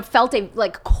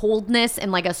like coldness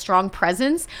and like a strong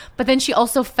presence, but then she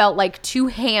also felt like two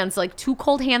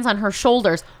cold hands on her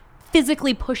shoulders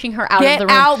physically pushing her out Get of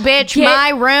the room. out, bitch, Get my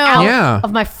room. out Yeah.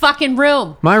 of my fucking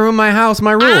room. My room, my house,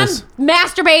 my rules. I'm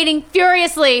masturbating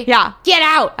furiously. Yeah. Get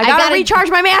out. I gotta recharge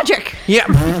my magic. Yeah.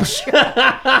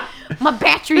 My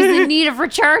battery's in need of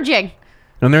recharging.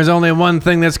 And there's only one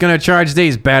thing that's going to charge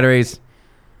these batteries.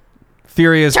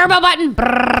 Furious Turbo button.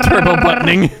 turbo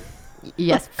buttoning.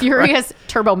 Yes, furious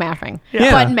turbo mashing.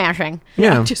 Yeah. Button mashing.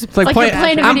 Yeah. Just It's like like you're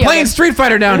playing a I'm video playing game. Street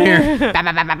Fighter down here. Bap,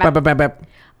 bap, bap, bap, Bap, bap, bap,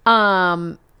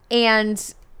 bap.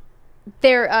 And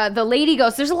there, the lady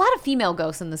ghost. There's a lot of female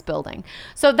ghosts in this building,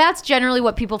 so that's generally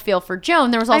what people feel for Joan.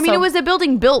 There was also, I mean, it was a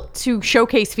building built to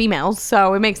showcase females,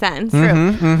 so it makes sense.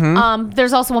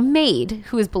 There's also a maid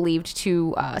who is believed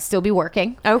to still be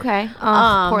working. Okay.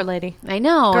 Poor lady. I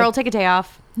know, Girl, take a day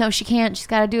off. No, she can't. She's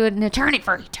got to do it an eternity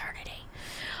for eternity.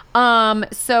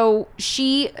 So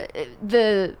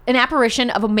an apparition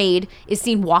of a maid is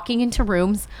seen walking into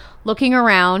rooms, looking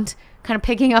around, kind of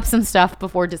picking up some stuff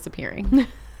before disappearing.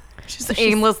 Just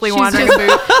aimlessly she's wandering just-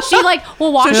 about. She like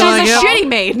will walk. She's She's a like, yep. shitty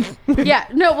maid. Yeah,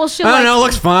 no. Well, she'll I don't like, know.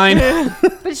 Looks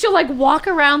fine. but she'll like walk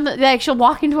around. She'll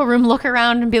walk into a room, look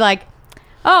around, and be like,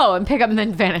 "Oh," and pick up and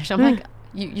then vanish. I'm like,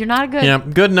 "You're not a good." Yeah,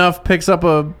 good enough. Picks up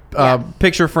a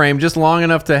picture frame just long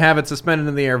enough to have it suspended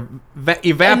in the air,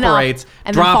 evaporates,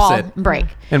 and then drops fall it, and break.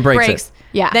 and breaks Breaks. it.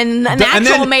 Yeah. Then an And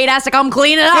actual then- maid has to come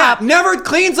clean it Yeah, up. never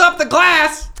cleans up the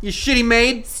glass. You shitty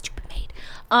maid. Stupid maid.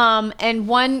 And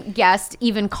one guest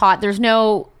even caught. There's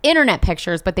no internet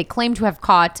pictures, but they claim to have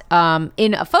caught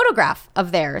in a photograph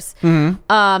of theirs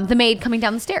the maid coming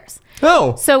down the stairs.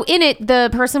 Oh, So in it, the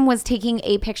person was taking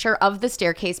a picture of the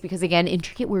staircase because, again,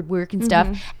 intricate woodwork and stuff.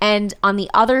 And on the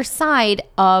other side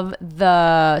of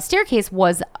the staircase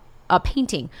was a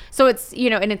painting. So it's,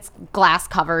 and it's glass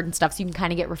covered and stuff. So you can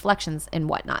kind of get reflections and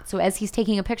whatnot. So as he's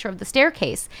taking a picture of the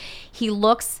staircase, he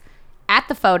looks at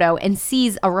the photo and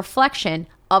sees a reflection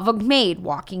of a maid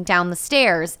walking down the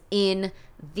stairs in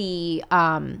the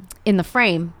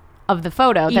frame of the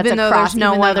photo. That's Even though across, there's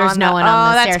no even one though there's on no the- one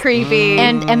on the that's stairs. creepy.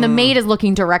 And the maid is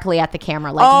looking directly at the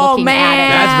camera, like Oh, looking man. at it.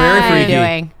 That's very What are you freaky.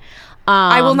 doing?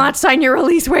 I will not sign your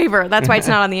release waiver. That's why it's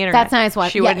not on the internet. That's nice one.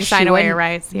 She wouldn't sign away her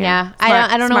rights. Yeah. Smart-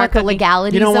 I don't know smart what the cookie.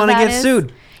 legalities you don't want to get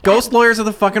sued. Ghost lawyers are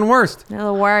the fucking worst. They're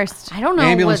the worst. I don't know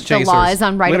Ambulance what the law chasers. is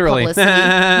on right Literally. of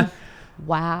publicity.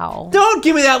 Wow. Don't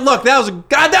give me that look. That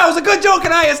was a good joke,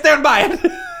 and I stand by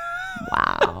it.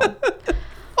 Wow.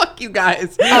 Fuck you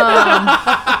guys.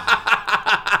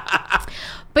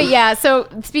 But yeah, so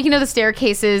speaking of the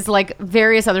staircases, like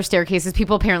various other staircases,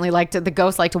 people apparently the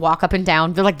ghosts like to walk up and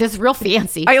down. They're like, this is real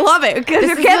fancy. I love it because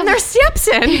they're is getting the- their steps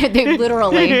in. They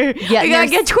literally. Yeah, You gotta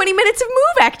get 20 minutes of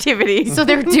move activities. so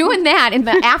they're doing that in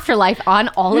the afterlife on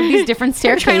all of these different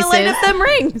They're staircases. trying to light up them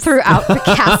rings. throughout the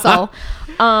castle.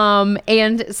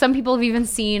 And some people have even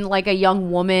seen like a young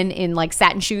woman in like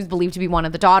satin shoes, believed to be one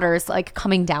of the daughters, like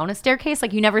coming down a staircase.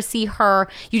 Like you never see her,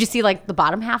 you just see like the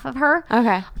bottom half of her.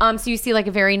 Okay. So you see like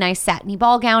a very nice satiny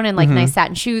ball gown and like nice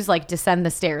satin shoes like descend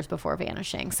the stairs before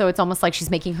vanishing. So it's almost like she's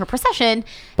making her procession.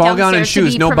 Ball down the gown and stairs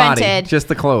to shoes, be no body, prevented. just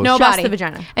the clothes. No Just body. the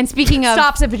vagina. And speaking of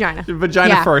Stops at vagina. Vagina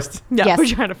Yeah. first. Yeah, Yes.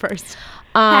 vagina first.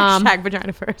 Hashtag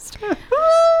vagina first.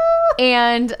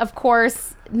 and of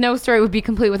course, no story would be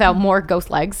complete without more ghost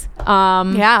legs.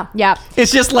 Yeah. Yeah.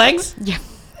 It's just legs. Yeah.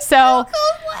 So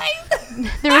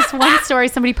there was one story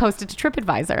somebody posted to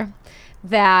TripAdvisor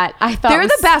that I thought They're was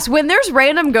the best. When there's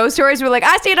random ghost stories, we're like,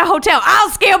 I stayed at a hotel. I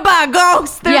was scared by a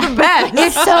ghost. They're the best.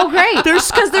 It's so great.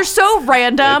 Because they're so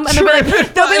random, and they'll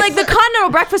be like, the continental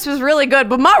breakfast was really good,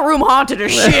 but my room haunted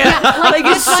as shit. Like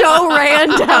it's so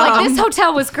random. Like this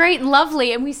hotel was great and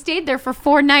lovely, and we stayed there for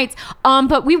 4 nights.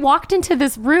 But we walked into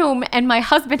this room, and my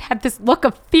husband had this look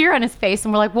of fear on his face,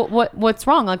 and we're like, "What's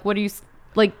wrong? Like, what are you?"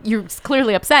 Like, you're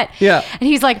clearly upset. Yeah. And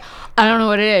he's like, I don't know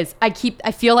what it is. I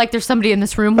feel like there's somebody in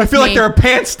this room with I feel me. like there are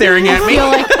pants staring at I me. feel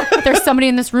like there's somebody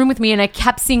in this room with me, and I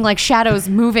kept seeing like shadows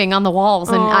moving on the walls,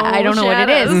 and I don't know what it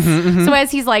is. So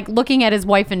as he's like looking at his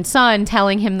wife and son,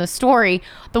 telling him the story,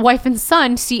 the wife and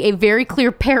son see a very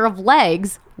clear pair of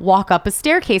legs walk up a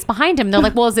staircase behind him. They're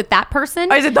like, well, is it that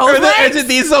person? Is it those legs? Is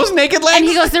it those naked legs? And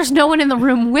he goes, there's no one in the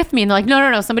room with me. And they're like,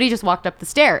 no, somebody just walked up the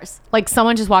stairs. Like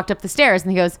someone just walked up the stairs. And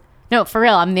he goes, no, for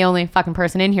real, I'm the only fucking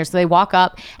person in here. So they walk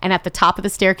up, and at the top of the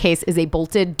staircase is a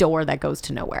bolted door that goes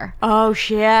to nowhere. Oh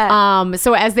shit.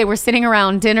 So as they were sitting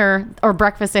around dinner or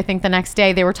breakfast, I think the next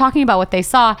day, they were talking about what they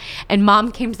saw, and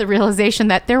Mom came to the realization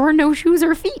that there were no shoes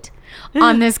or feet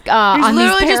on this on these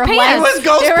literally pair just of pants. legs. It was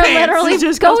ghost they were pants. literally It's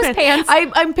just ghost pants. I'm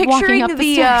walking picturing up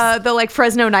the stairs. the like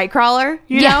Fresno Nightcrawler,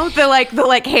 you Yeah. know, the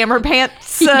like hammer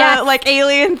pants, Yes. like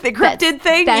alien cryptid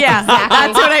thing. that's Yeah,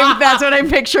 exactly. that's what I'm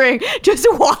picturing. Just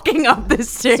walking up the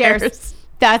stairs.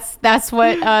 That's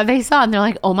what they saw, and they're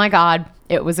like, "Oh my god,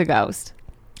 it was a ghost."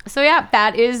 So yeah,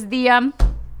 that is the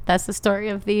that's the story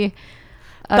of the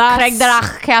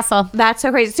Craigdarach Castle. That's so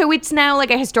crazy. So it's now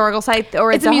like a historical site,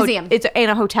 or It's a museum. It's in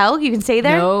a hotel. You can stay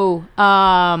there. No,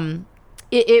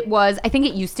 it was. I think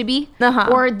it used to be,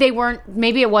 or they weren't.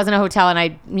 Maybe it wasn't a hotel, and I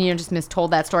just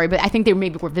mistold that story. But I think they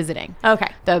maybe were visiting. Okay.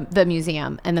 The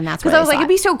museum, and then that's Because where I was like, it'd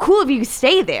be so cool if you could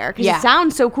stay there. Because Yeah. it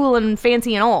sounds so cool and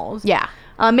fancy and old. yeah.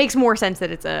 Makes more sense that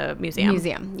it's a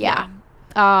museum. Yeah.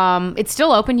 It's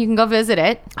still open. You can go visit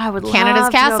it. I would Canada's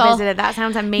love Castle. to go visit it. That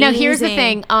sounds amazing. Now here's the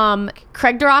thing.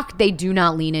 Craigdarach, they do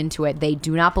not lean into it. They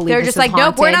do not believe They're this just is like,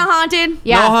 nope, haunted. we're not haunted.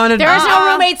 Yeah. No haunted. There is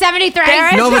no room 873. There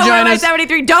is No no vaginas. Room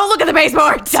 73. Don't look at the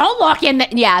baseboards. Don't look in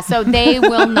the so they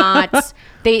will not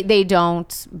they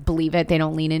don't believe it. They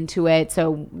don't lean into it.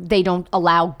 So they don't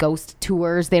allow ghost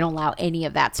tours. They don't allow any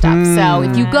of that stuff. So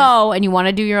if you go and you want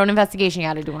to do your own investigation, you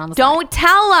got to do it on the side. Don't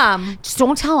tell them. Just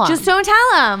don't tell them. Just don't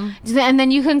tell them. And then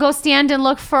you can go stand and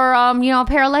look for a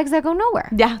pair of legs that go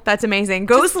nowhere. Yeah, that's amazing.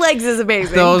 Ghost legs is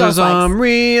amazing. Those are Ghost legs. some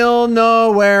real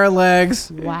nowhere legs.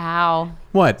 Wow.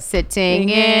 What? Sitting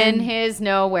in his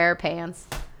nowhere pants.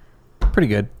 Pretty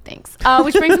good. Thanks.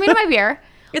 Which brings me to my beer,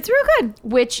 It's real good.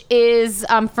 which is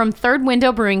from Third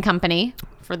Window Brewing Company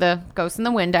for the Ghost in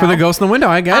the Window. For the ghost in the window,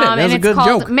 I get it. That was and a it's good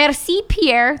called joke. Merci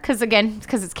Pierre, because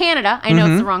it's Canada. I know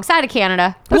it's the wrong side of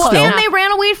Canada. But still. And they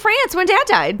ran away to France when Dad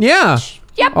died. Yeah.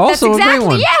 Yep, Also that's a great exactly.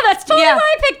 one. Yeah, that's totally Yeah. why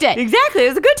I picked it. Exactly. It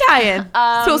was a good tie-in.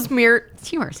 So smeared.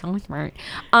 Humor, so smart.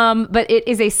 But it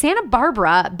is a Santa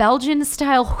Barbara Belgian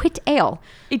style wheat ale.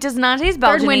 It does not taste Third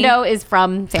Belgian. Window is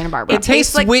from Santa Barbara. It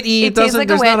tastes witty. It doesn't.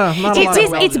 There's not a lot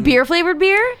of It's beer flavored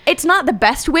beer. It's not the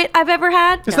best wit I've ever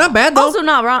had. It's not bad though. Also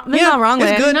not wrong. There's Yeah, not wrong with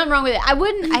it's it. good. Nothing wrong with it. I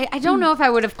wouldn't. I don't know if I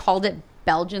would have called it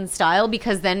Belgian style,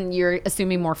 because then you're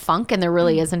assuming more funk, and there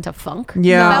really isn't a funk.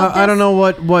 Yeah, about I don't this. know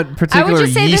what particular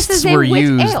just say this yeasts is a were wit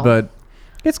used, ale. but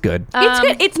it's good. It's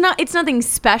good. It's not. It's nothing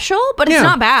special, but it's Yeah.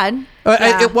 not bad.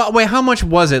 Wait, how much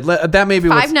was it? That maybe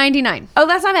was. $5.99. Oh,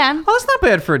 that's not bad. Oh, that's not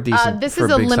bad for a decent. This for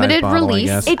is a big-sized limited bottle, I release.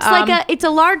 guess. It's it's a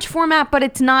large format, but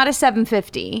it's not a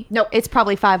 750. Nope. It's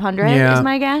probably 500. Yeah. Is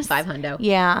my guess. 500.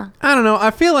 Yeah. I don't know. I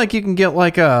feel like you can get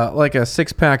like a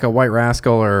 6-pack of White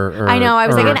Rascal or I know, I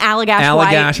was thinking Allagash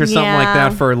White. Allagash or something like Yeah.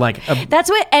 that for like a,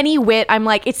 That's what any wit. I'm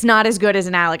like, it's not as good as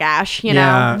an Allagash. You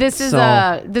Yeah. know. This is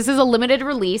a limited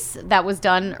release that was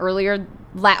done earlier.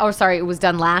 It was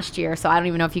done last year, so I don't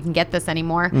even know if you can get this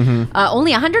anymore.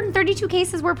 Only 132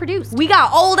 cases were produced. We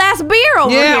got old ass beer over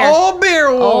here. old beer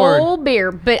award. Old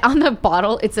beer, but on the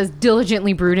bottle it says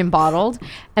diligently brewed and bottled,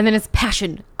 and then it's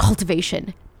passion,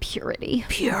 cultivation, purity.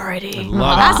 Purity.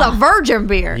 love That's a virgin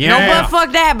beer. Yeah. No, but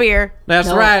fuck that beer. That's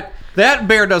No. right. That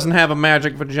bear doesn't have a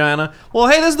magic vagina. Well,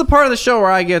 hey, this is the part of the show where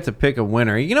I get to pick a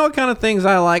winner. You know what kind of things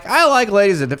I like? I like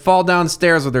ladies that fall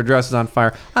downstairs with their dresses on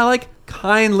fire. I like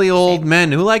kindly old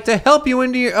men who like to help you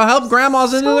into your help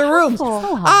grandmas into their rooms.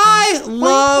 helpful. I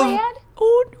love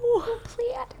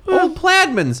old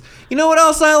plaidmans. You know what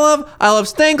else I love? I love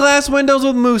stained glass windows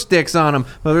with moose sticks on them.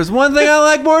 But there's one thing I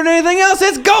like more than anything else.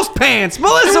 It's ghost pants.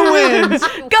 Melissa wins.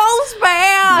 Ghost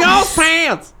pants. Ghost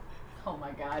pants. Oh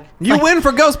my god. You win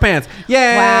for ghost pants. Yay.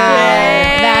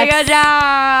 Hey, That's- good job.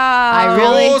 I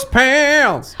really- Ghost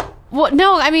pants. Well,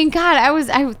 no, I mean, God,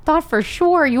 I thought for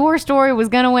sure your story was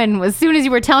gonna win. As soon as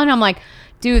you were telling, I'm like,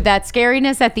 dude, that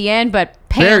scariness at the end, but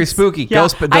pants. Very spooky. Yeah.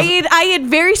 Ghost, but I had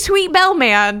very sweet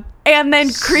bellman and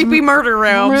then creepy murder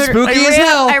room. Spooky as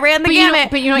hell. I ran the But you know-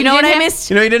 gamut. but you know what you I didn't have- missed?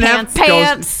 You know, you didn't Pants. have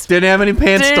Pants. ghosts. Didn't have any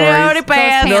pants Didn't have stories. any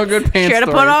pants. No good pants Should have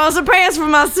put stories. on some pants for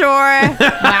my story.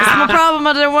 That's my problem.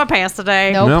 I didn't wear pants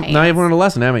today. No. Nope, pants. now you've learned a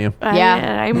lesson, haven't you?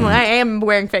 Yeah. I am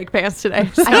wearing fake pants today.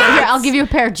 Here, I'll give you a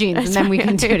pair of jeans, and then we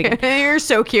can do it again. You're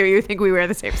so cute. You think we wear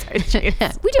the same size jeans?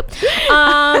 We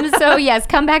do. So yes,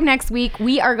 come back next week.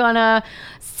 We are gonna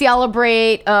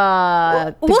celebrate.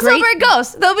 We'll celebrate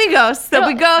ghosts. There'll be ghosts. There'll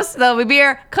be ghosts. There'll be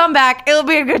beer. Come back. It'll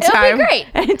be a good It'll be time. great.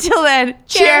 Until then,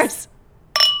 Cheers. cheers.